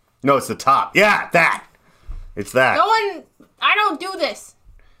 No, it's the top. Yeah, that. It's that. I don't do this.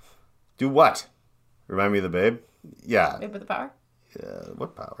 Do what? Remind me of the Babe? Yeah. Babe with the power? Yeah,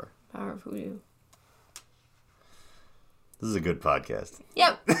 what power? Power of Voodoo. This is a good podcast.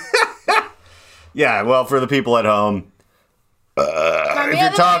 Yep. Yeah, well, for the people at home, if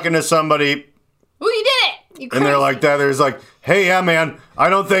you're talking to somebody... Ooh, you did it! And they're like that, there's like, hey, yeah, man, I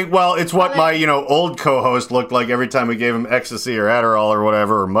don't think, well, it's what my, old co-host looked like every time we gave him ecstasy or Adderall or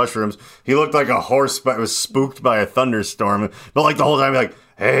whatever, or mushrooms. He looked like a horse that was spooked by a thunderstorm. But like the whole time, like,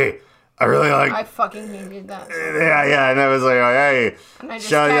 hey, I really like... I fucking hated that. Yeah, and I was like, hey. And I just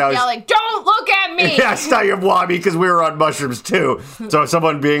kept yelling, don't look at me! Yeah, stop your blobby, because we were on mushrooms too. So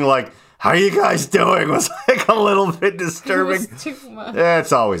someone being like, how are you guys doing? Was like a little bit disturbing. It was too much. Yeah,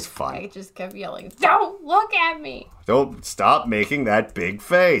 it's always fun. I just kept yelling, don't look at me! Don't stop making that big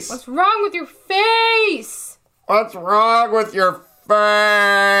face. What's wrong with your face? What's wrong with your face?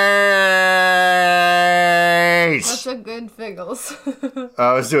 That's a good Figgles.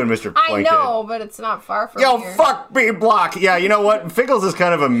 I was doing Mr. Plinkett. I know, but it's not far from Yo, here. fuck B Block. Yeah, you know what? Figgles is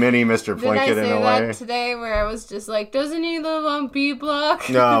kind of a mini Mr. Plinkett in a way. Did I say that today where I was just like, doesn't he live on B Block?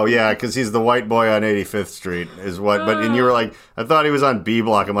 No, yeah, because he's the white boy on 85th Street is what. And you were like, I thought he was on B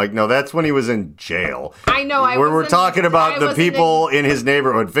Block. I'm like, no, that's when he was in jail. I know. We're talking about the people in his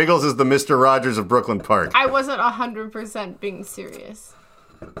neighborhood. Figgles is the Mr. Rogers of Brooklyn Park. I wasn't 100% being serious.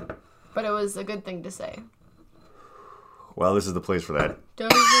 But it was a good thing to say. Well, this is the place for that.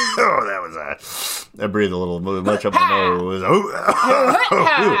 Doesn't... Oh, that was that. I breathed a little much up my nose.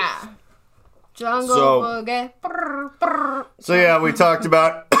 Jungle Boogie. So yeah, we talked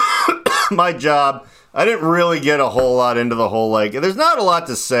about my job. I didn't really get a whole lot into the whole, like, there's not a lot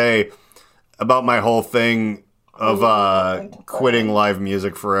to say about my whole thing of quitting live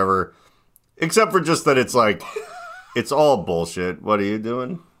music forever. Except for just that it's like, it's all bullshit. What are you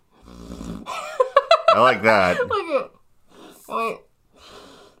doing? I like that. Look at... Wait.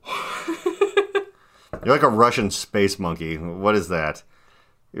 You're like a Russian space monkey. What is that?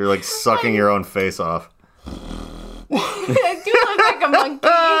 You're like sucking your own face off. I do look like a monkey.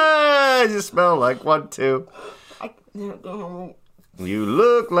 I just smell like one too. You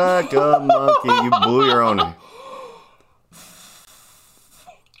look like a monkey. You blew your own.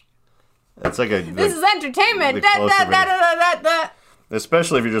 That's like a... This is entertainment.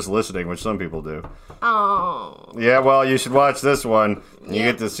 Especially if you're just listening, which some people do. Oh. Yeah, well, you should watch this one. You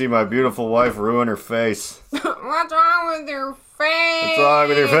get to see my beautiful wife ruin her face. What's wrong with your face? What's wrong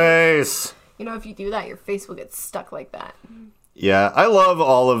with your face? You know, if you do that, your face will get stuck like that. Yeah, I love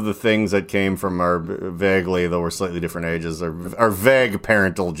all of the things that came from our vaguely, though we're slightly different ages, our vague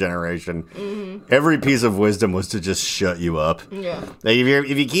parental generation. Mm-hmm. Every piece of wisdom was to just shut you up. Yeah. Like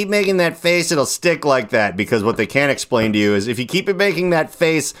if you keep making that face, it'll stick like that, because what they can't explain to you is if you keep making that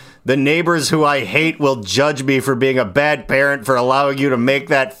face, the neighbors who I hate will judge me for being a bad parent for allowing you to make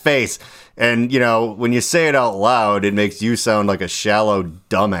that face. And, you know, when you say it out loud, it makes you sound like a shallow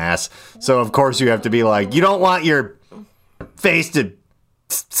dumbass. So, of course, you have to be like, you don't want your face to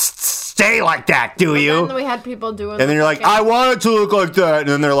stay like that, do you? Then we had people doing... And then you're like, I want it to look like that. And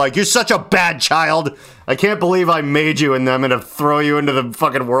then they're like, you're such a bad child. I can't believe I made you, and I'm going to throw you into the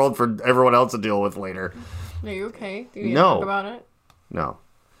fucking world for everyone else to deal with later. Are you okay? Do you talk about it? No.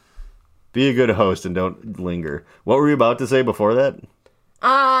 Be a good host and don't linger. What were you about to say before that?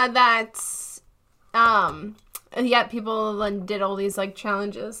 Yeah, people did all these, like,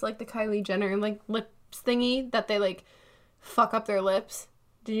 challenges, like the Kylie Jenner, like, lips thingy, that they, like, fuck up their lips.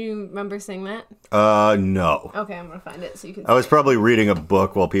 Did you remember seeing that? No. Okay, I'm gonna find it so you can... I was probably reading a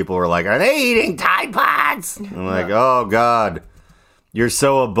book while people were like, are they eating Tide Pods? I'm like, oh, God. You're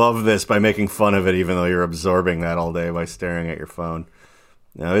so above this by making fun of it, even though you're absorbing that all day by staring at your phone.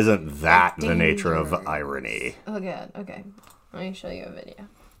 Now, isn't that the nature of irony? Oh, God. Okay. Let me show you a video.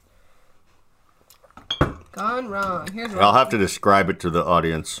 Gone wrong. Here's wrong. I'll have to describe it to the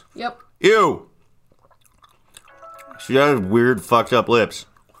audience. Yep. Ew! She has weird, fucked up lips.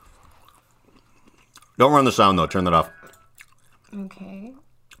 Don't run the sound, though. Turn that off. Okay.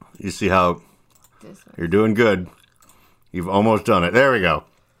 You see how you're doing good. You've almost done it. There we go.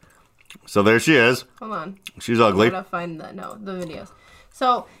 So there she is. Hold on. She's ugly. I gotta find the videos.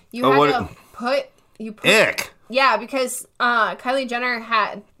 So you had to put Ick. Yeah, because Kylie Jenner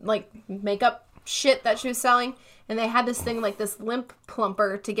had like makeup shit that she was selling, and they had this thing like this lip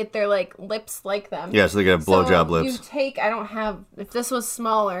plumper to get their like lips like them. Yeah, so they get blowjob lips. You take. I don't have. If this was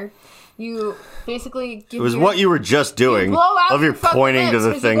smaller, you basically give. It was what you were just doing. You blow out of your pointing lips, to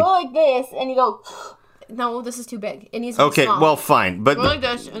the thing. You go like this, and you go. No, this is too big. It needs to be small. Well, fine, but go like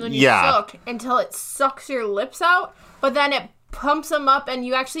this, and then you suck until it sucks your lips out. But then it pumps them up, and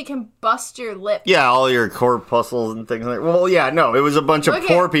you actually can bust your lips. Yeah, all your corpuscles and things like that. Well, yeah, no, it was a bunch of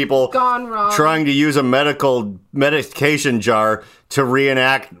poor people gone wrong trying to use a medication jar to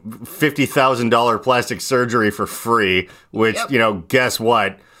reenact $50,000 plastic surgery for free, which, guess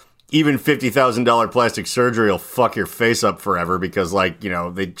what? Even $50,000 plastic surgery will fuck your face up forever because,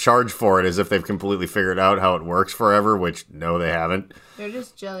 they charge for it as if they've completely figured out how it works forever, which, no, they haven't. They're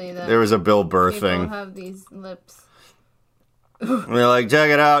just jelly that there was a Bill Burr thing. People have these lips. And they're like, check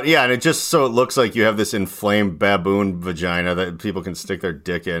it out. Yeah, and it just so it looks like you have this inflamed baboon vagina that people can stick their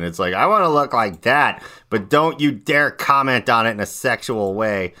dick in. It's like, I want to look like that, but don't you dare comment on it in a sexual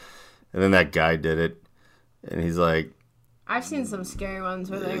way. And then that guy did it. And he's like... I've seen some scary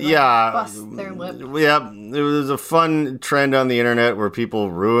ones where they bust their lip. Yeah, it was a fun trend on the internet where people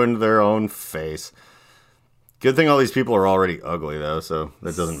ruined their own face. Good thing all these people are already ugly, though, so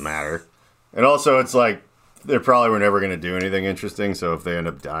that doesn't matter. And also, it's like, they probably were never going to do anything interesting, so if they end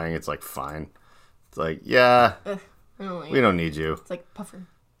up dying, it's like, fine. It's like, yeah, we don't need you. It's like Puffer.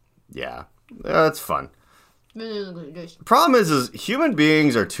 Yeah, that's fun. Problem is human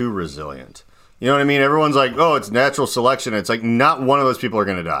beings are too resilient. You know what I mean? Everyone's like, oh, it's natural selection. It's like, not one of those people are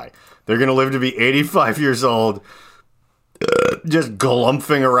going to die. They're going to live to be 85 years old, just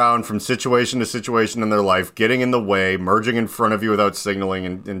glumphing around from situation to situation in their life, getting in the way, merging in front of you without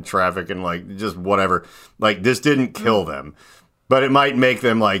signaling in traffic and, just whatever. This didn't kill them. But it might make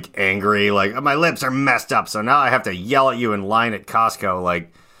them, angry. My lips are messed up, so now I have to yell at you in line at Costco.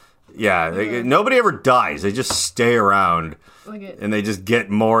 Nobody ever dies. They just stay around. And they just get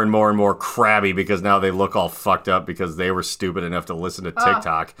more and more and more crabby because now they look all fucked up because they were stupid enough to listen to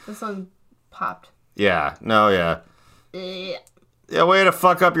TikTok. This one popped. Yeah. No, yeah. Yeah, way to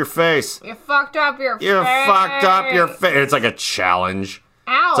fuck up your face. You fucked up your face. You fucked up your face. It's like a challenge.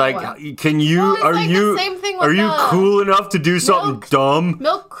 Ow. It's like, can you, the same thing with you cool enough to do something dumb?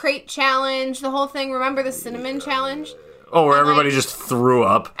 Milk crate challenge, the whole thing. Remember the cinnamon challenge? Oh, where everybody just threw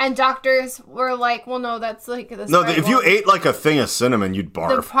up. And doctors were like, well, no, that's the No, if you ate a thing of cinnamon, you'd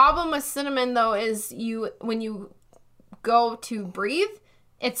barf. The problem with cinnamon, though, is when you go to breathe,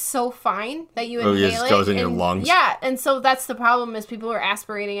 it's so fine that you inhale it. It goes in your lungs. Yeah, and so that's the problem is people are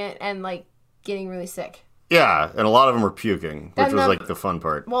aspirating it and, getting really sick. Yeah, and a lot of them were puking, which was, the fun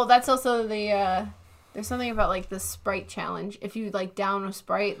part. Well, that's also the, there's something about, the Sprite challenge. If you, down a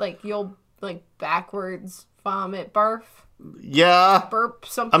Sprite, you'll, backwards vomit, barf. Yeah. Burp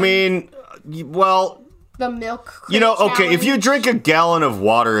something. I mean, well... The milk okay, if you drink a gallon of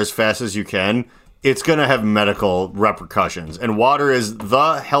water as fast as you can, it's going to have medical repercussions. And water is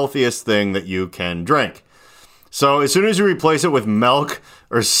the healthiest thing that you can drink. So as soon as you replace it with milk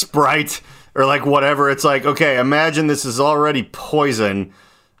or Sprite or whatever, it's like, okay, imagine this is already poison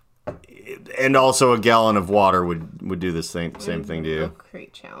and also a gallon of water would do the same thing to you. Milk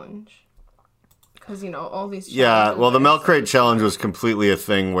crate challenge. Because, all these challenges. Yeah, well, the milk crate challenge was completely a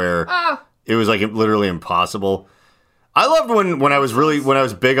thing where it was literally impossible. I loved when I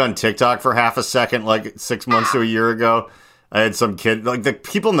was big on TikTok for half a second, 6 months to a year ago. I had some kid, the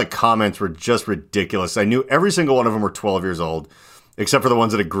people in the comments were just ridiculous. I knew every single one of them were 12 years old, except for the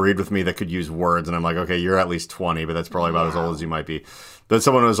ones that agreed with me that could use words. And I'm like, okay, you're at least 20, but that's probably about as old as you might be. But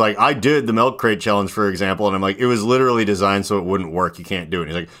someone was like, I did the milk crate challenge, for example. And I'm like, it was literally designed so it wouldn't work. You can't do it.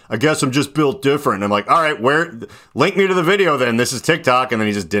 And he's like, I guess I'm just built different. And I'm like, all right, link me to the video then. This is TikTok. And then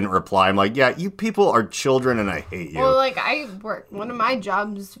he just didn't reply. I'm like, yeah, you people are children and I hate you. Well, one of my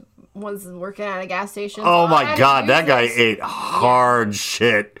jobs was working at a gas station. Oh my God, that guy ate hard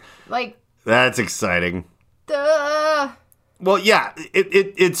shit. Like, that's exciting. Duh. Well, yeah,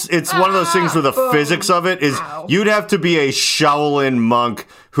 it's one of those things where the boom. physics of it is Ow. you'd have to be a Shaolin monk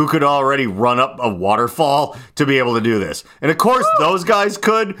who could already run up a waterfall to be able to do this. And of course, those guys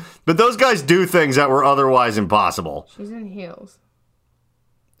could, but those guys do things that were otherwise impossible. She's in heels.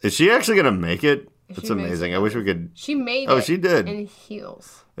 Is she actually going to make it? That's She makes amazing. it. I wish we could. She made it. Oh, she did. In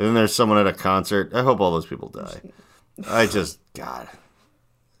heels. And then there's someone at a concert. I hope all those people die. God.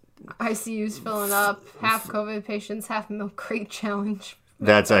 ICU's filling up. Half COVID patients, half milk crate challenge.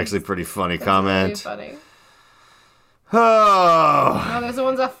 That's actually pretty funny comment. Really funny. Oh. No, there's the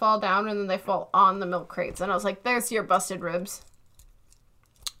ones that fall down and then they fall on the milk crates. And I was like, there's your busted ribs.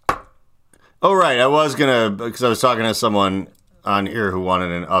 Oh, right. I was going to, because I was talking to someone on here who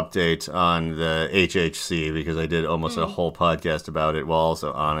wanted an update on the HHC because I did almost a whole podcast about it while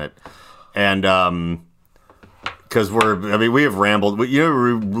also on it. And, because we have rambled. We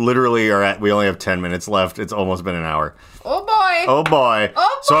literally we only have 10 minutes left. It's almost been an hour. Oh boy. Oh boy.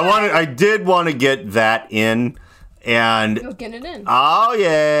 Oh, So boy. I did want to get that in. And Let's get it in. oh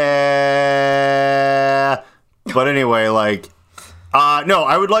yeah. But anyway, like, no,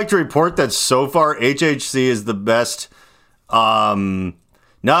 I would like to report that so far HHC is the best. Not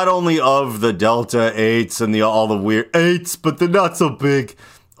only of the Delta 8s and all the weird 8s, but they're not so big.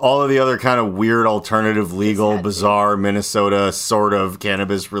 All of the other kind of weird alternative, legal, bizarre Minnesota sort of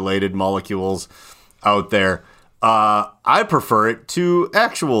cannabis-related molecules out there. I prefer it to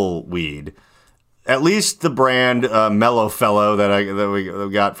actual weed. At least the brand Mellow Fellow that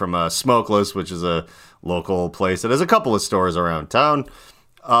we got from Smokeless, which is a local place that has a couple of stores around town.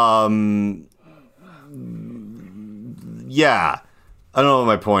 Yeah, I don't know what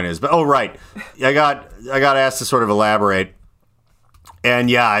my point is, but oh right, I got asked to sort of elaborate, and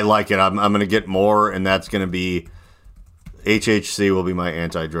yeah, I like it. I'm gonna get more, and that's gonna be HHC will be my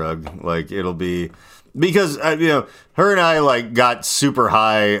anti-drug. Like it'll be because her and I like got super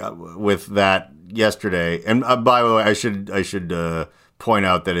high with that yesterday, and by the way, I should point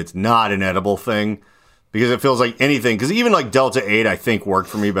out that it's not an edible thing. Because it feels like anything, because even like Delta 8, I think worked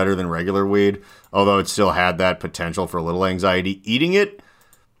for me better than regular weed, although it still had that potential for a little anxiety. Eating it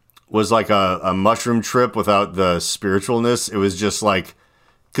was like a mushroom trip without the spiritualness. It was just like,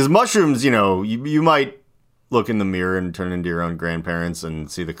 because mushrooms, you might look in the mirror and turn into your own grandparents and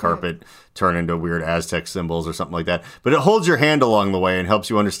see the carpet turn into weird Aztec symbols or something like that. But it holds your hand along the way and helps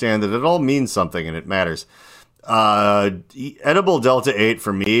you understand that it all means something and it matters. Edible Delta 8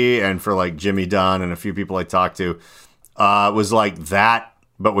 for me and for like Jimmy Don and a few people I talked to was like that,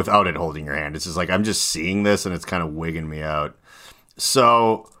 but without it holding your hand. It's just like I'm just seeing this and it's kind of wigging me out.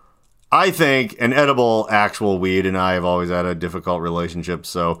 So I think an edible actual weed and I have always had a difficult relationship.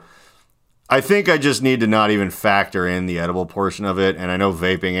 So I think I just need to not even factor in the edible portion of it. And I know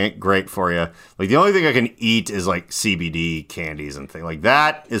vaping ain't great for you. Like the only thing I can eat is like CBD candies and things like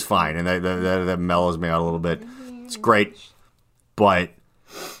that is fine. And that mellows me out a little bit. It's great. But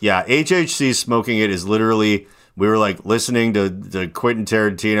yeah, HHC smoking it is literally, we were like listening to Quentin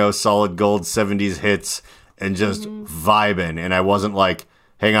Tarantino solid gold 70s hits and just vibing. And I wasn't like,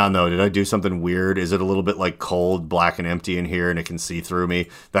 hang on, though. Did I do something weird? Is it a little bit like cold, black, and empty in here, and it can see through me?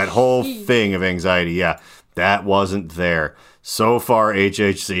 That whole thing of anxiety, yeah, that wasn't there. So far,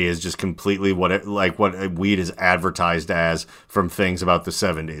 HHC is just completely what weed is advertised as from things about the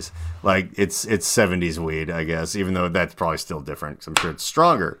 70s. Like, it's 70s weed, I guess, even though that's probably still different, 'cause I'm sure it's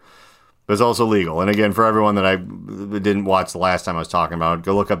stronger. But it's also legal. And again, for everyone that I didn't watch the last time I was talking about,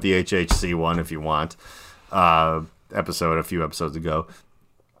 go look up the HHC one if you want. Episode a few episodes ago.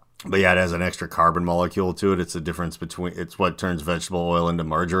 But yeah, it has an extra carbon molecule to it. It's the difference between, it's what turns vegetable oil into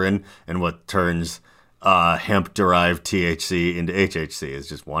margarine and what turns hemp-derived THC into HHC. It's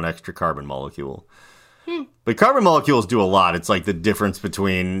just one extra carbon molecule. But carbon molecules do a lot. It's like the difference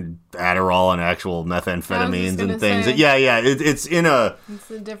between Adderall and actual methamphetamines and things. Say. Yeah. It's in a... It's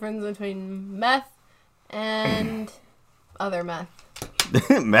the difference between meth and other meth.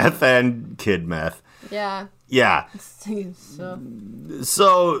 meth and kid meth. Yeah. Yeah.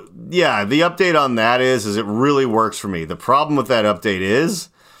 So, yeah, the update on that is it really works for me. The problem with that update is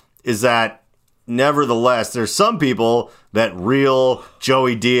that, nevertheless, there's some people that real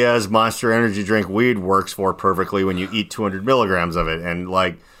Joey Diaz Monster Energy drink weed works for perfectly when you eat 200 milligrams of it. And,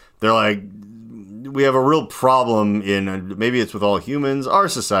 like, they're like, we have a real problem in, maybe it's with all humans, our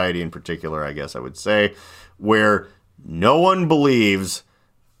society in particular, I guess I would say, where no one believes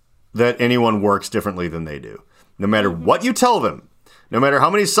that anyone works differently than they do. No matter what you tell them, no matter how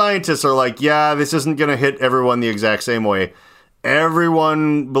many scientists are like, yeah, this isn't going to hit everyone the exact same way,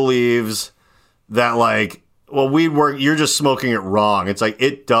 everyone believes that, like, well, weed work, you're just smoking it wrong. It's like,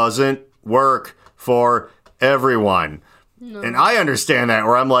 it doesn't work for everyone. No. And I understand that,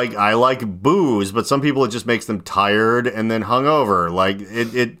 where I'm like, I like booze, but some people it just makes them tired and then hungover. Like,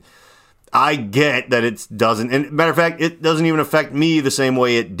 I get that it doesn't, and matter of fact, it doesn't even affect me the same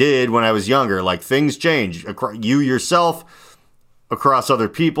way it did when I was younger. Like, things change. You yourself, across other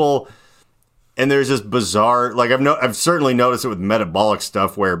people, and there's this bizarre, like, I've certainly noticed it with metabolic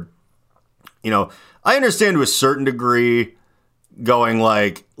stuff where, I understand to a certain degree going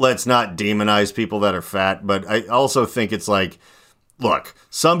like, let's not demonize people that are fat, but I also think it's like, look,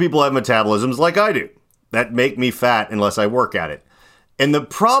 some people have metabolisms like I do that make me fat unless I work at it. And the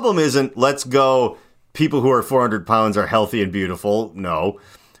problem isn't, let's go, people who are 400 pounds are healthy and beautiful. No.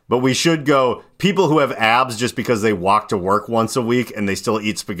 But we should go, people who have abs just because they walk to work once a week and they still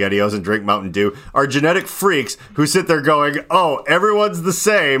eat SpaghettiOs and drink Mountain Dew are genetic freaks who sit there going, oh, everyone's the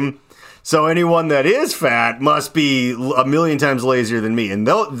same. So anyone that is fat must be a million times lazier than me. And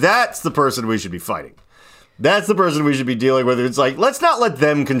that's the person we should be fighting. That's the person we should be dealing with. It's like, let's not let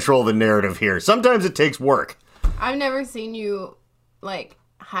them control the narrative here. Sometimes it takes work. I've never seen you, like,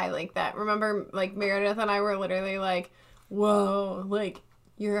 high like that. Remember, like, Meredith and I were literally like, whoa, like,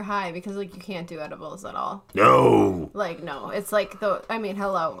 you're high because, like, you can't do edibles at all. No. Like, no. It's like,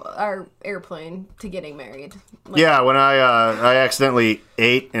 hello, our airplane to getting married. Like, yeah, when I accidentally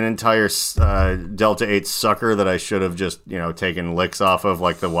ate an entire Delta 8 sucker that I should have just, taken licks off of,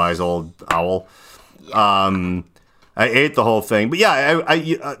 like the wise old owl. Yeah. I ate the whole thing. But yeah,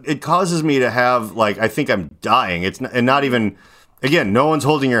 it causes me to have, like, I think I'm dying. It's not even... Again, no one's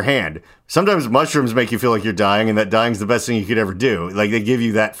holding your hand. Sometimes mushrooms make you feel like you're dying, and that dying's the best thing you could ever do. Like, they give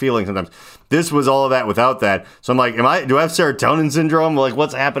you that feeling sometimes. This was all of that without that. So I'm like, do I have serotonin syndrome? Like,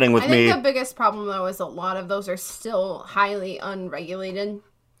 what's happening with me? I think the biggest problem, though, is a lot of those are still highly unregulated.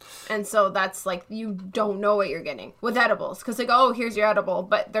 And so that's, like, you don't know what you're getting with edibles. Because they go, oh, here's your edible,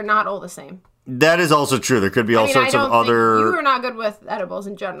 but they're not all the same. That is also true. There could be all sorts of other... You were not good with edibles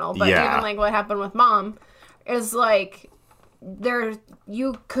in general, but even, like, what happened with Mom is, like...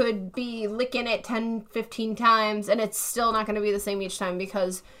 you could be licking it 10, 15 times and it's still not going to be the same each time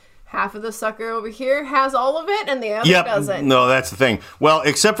because half of the sucker over here has all of it and the other doesn't. No, that's the thing. Well,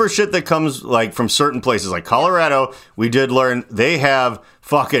 except for shit that comes like from certain places like Colorado, we did learn they have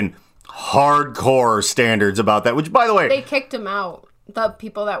fucking hardcore standards about that, which by the way, they kicked them out. The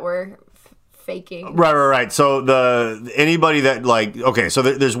people that were faking. Right. So anybody that like, okay, so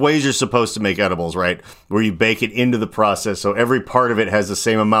there's ways you're supposed to make edibles, right? Where you bake it into the process. So every part of it has the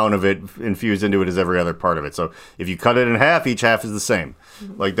same amount of it infused into it as every other part of it. So if you cut it in half, each half is the same.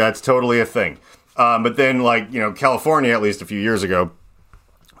 Mm-hmm. Like that's totally a thing. But then like, California, at least a few years ago,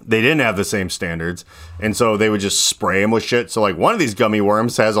 they didn't have the same standards. And so they would just spray them with shit. So like one of these gummy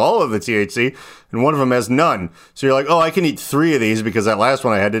worms has all of the THC and one of them has none. So you're like, oh, I can eat 3 of these because that last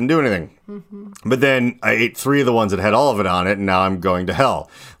one I had didn't do anything. Mm-hmm. But then I ate 3 of the ones that had all of it on it and now I'm going to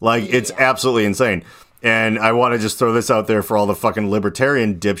hell. Like it's absolutely insane. And I want to just throw this out there for all the fucking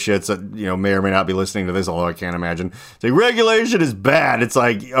libertarian dipshits that, may or may not be listening to this, although I can't imagine. It's like, regulation is bad. It's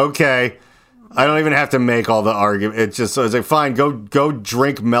like, okay, I don't even have to make all the argument. It's just, so it's like, fine, go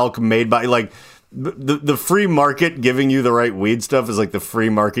drink milk made by, like, the free market giving you the right weed stuff is like the free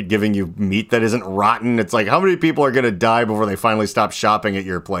market giving you meat that isn't rotten. It's like, how many people are going to die before they finally stop shopping at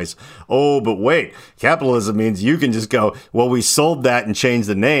your place? Oh, but wait, capitalism means you can just go, well, we sold that and changed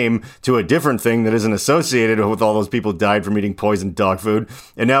the name to a different thing that isn't associated with all those people died from eating poisoned dog food.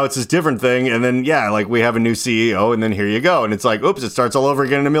 And now it's this different thing. And then, like we have a new CEO and then here you go. And it's like, oops, it starts all over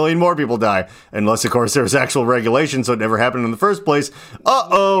again and 1 million more people die. Unless, of course, there was actual regulation, so it never happened in the first place.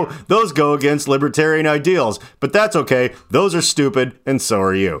 Those go against libertarian ideals, but that's okay. Those are stupid, and so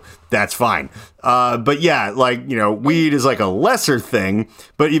are you. That's fine. But yeah, like, weed is like a lesser thing,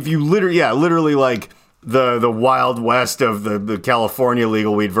 but if you literally like the Wild West of the California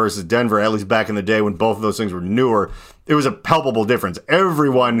legal weed versus Denver, at least back in the day when both of those things were newer, it was a palpable difference.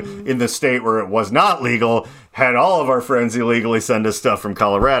 Everyone in the state where it was not legal had all of our friends illegally send us stuff from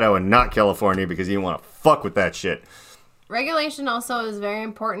Colorado and not California because you didn't want to fuck with that shit. Regulation also is very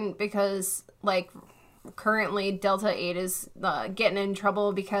important because, like, currently Delta 8 is getting in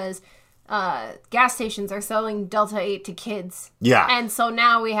trouble because gas stations are selling Delta 8 to kids. Yeah. And so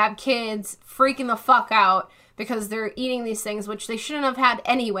now we have kids freaking the fuck out because they're eating these things, which they shouldn't have had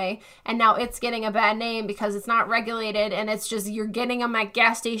anyway. And now it's getting a bad name because it's not regulated and it's just you're getting them at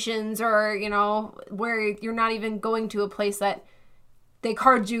gas stations or, where you're not even going to a place that they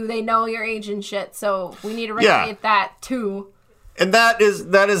card you, they know your age and shit. So we need to regulate that too. And that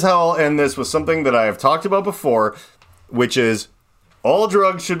is how I'll end this with something that I have talked about before, which is all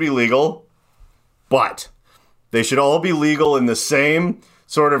drugs should be legal, but they should all be legal in the same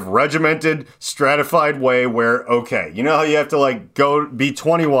sort of regimented, stratified way where, okay, you know how you have to like go be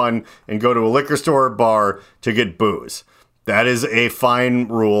 21 and go to a liquor store or bar to get booze. That is a fine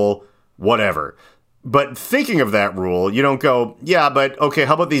rule, whatever. But thinking of that rule, you don't go, yeah, but okay,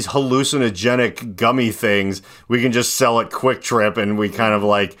 how about these hallucinogenic gummy things? We can just sell at Quick Trip and we kind of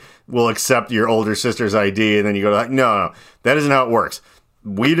like, we'll accept your older sister's ID. And then you go like, no, that isn't how it works.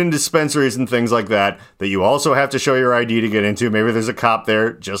 Weed in dispensaries and things like that you also have to show your ID to get into. Maybe there's a cop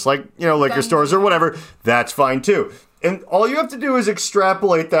there, just like, liquor stores or whatever. That's fine too. And all you have to do is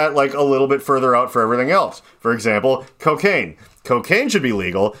extrapolate that like a little bit further out for everything else. For example, cocaine. Cocaine should be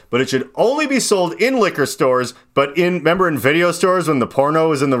legal, but it should only be sold in liquor stores, but remember in video stores when the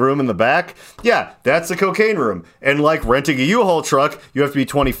porno is in the room in the back? Yeah, that's the cocaine room. And like renting a U-Haul truck, you have to be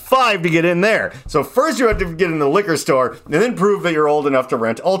 25 to get in there. So first you have to get in the liquor store, and then prove that you're old enough to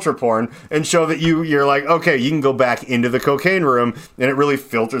rent ultra porn, and show that you're like, okay, you can go back into the cocaine room, and it really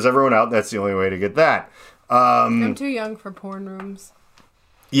filters everyone out. That's the only way to get that. I'm too young for porn rooms.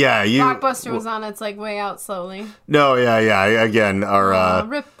 Yeah, Blockbuster was on its like way out slowly. No, yeah. Again, our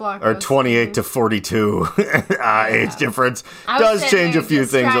rip Blockbuster. Our 28 to 42 age difference does change a few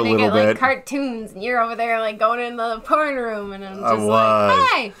things a little bit. Like, cartoons, and you're over there like going in the porn room, and I'm just like,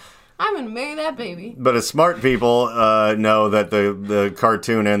 hey, I'm gonna marry that baby. But as smart people know that the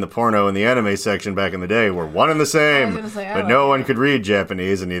cartoon and the porno in the anime section back in the day were one and the same. But no one could read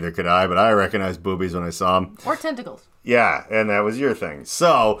Japanese, and neither could I. But I recognized boobies when I saw them. Or tentacles. Yeah, and that was your thing.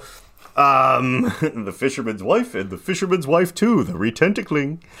 So, the Fisherman's Wife and the Fisherman's Wife 2, the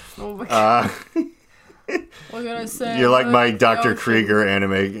retentacling. Oh my God. What can I say? You're like my Dr. Krieger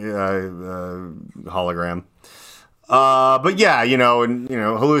anime hologram. But yeah,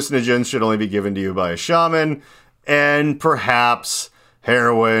 hallucinogens should only be given to you by a shaman, and perhaps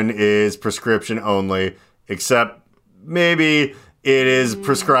heroin is prescription only, except maybe it is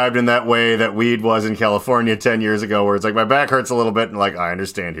prescribed in that way that weed was in California 10 years ago, where it's like, my back hurts a little bit, and like, I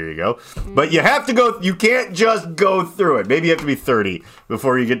understand, here you go. But you have to you can't just go through it. Maybe you have to be 30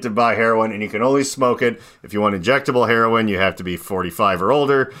 before you get to buy heroin, and you can only smoke it. If you want injectable heroin, you have to be 45 or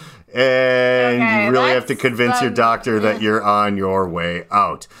older. And you really have to convince your doctor that you're on your way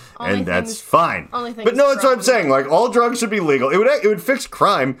out. And that's fine. But no, that's what I'm saying. Like, all drugs should be legal. It would fix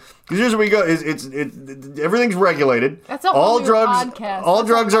crime. Because here's where we go. Everything's regulated. That's a whole new podcast. All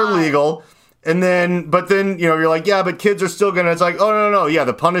drugs are legal. And then, you're like, yeah, but kids are still gonna, it's like, oh, no. Yeah,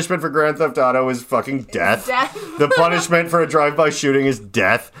 the punishment for Grand Theft Auto is fucking death. The punishment for a drive-by shooting is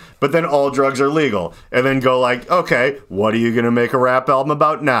death. But then all drugs are legal. And then go like, okay, what are you gonna make a rap album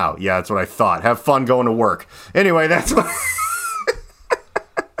about now? Yeah, that's what I thought. Have fun going to work. Anyway, that's what...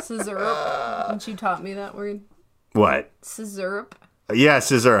 Scissorup. Didn't you taught me that word? What? Scissorup. Yeah,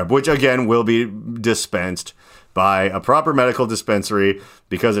 scissorup, which again will be dispensed by a proper medical dispensary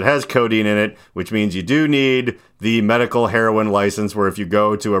because it has codeine in it, which means you do need the medical heroin license, where if you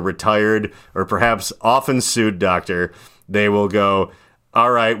go to a retired or perhaps often sued doctor, they will go,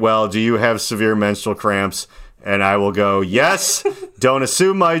 all right, well, do you have severe menstrual cramps? And I will go, yes, don't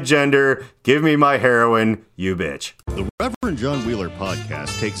assume my gender, give me my heroin, you bitch. The Reverend John Wheeler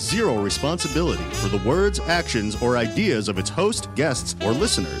podcast takes zero responsibility for the words, actions, or ideas of its host, guests, or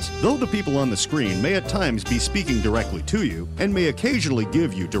listeners. Though the people on the screen may at times be speaking directly to you, and may occasionally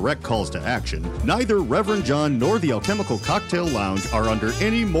give you direct calls to action, neither Reverend John nor the Alchemical Cocktail Lounge are under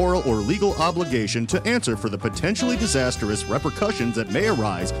any moral or legal obligation to answer for the potentially disastrous repercussions that may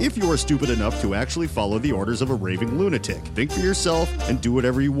arise if you are stupid enough to actually follow the orders of a raving lunatic. Think for yourself and do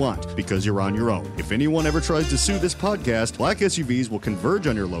whatever you want, because you're on your own. If anyone ever tries to sue this podcast, black SUVs will converge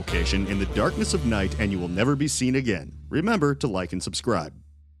on your location in the darkness of night and you will never be seen again. Remember to like and subscribe.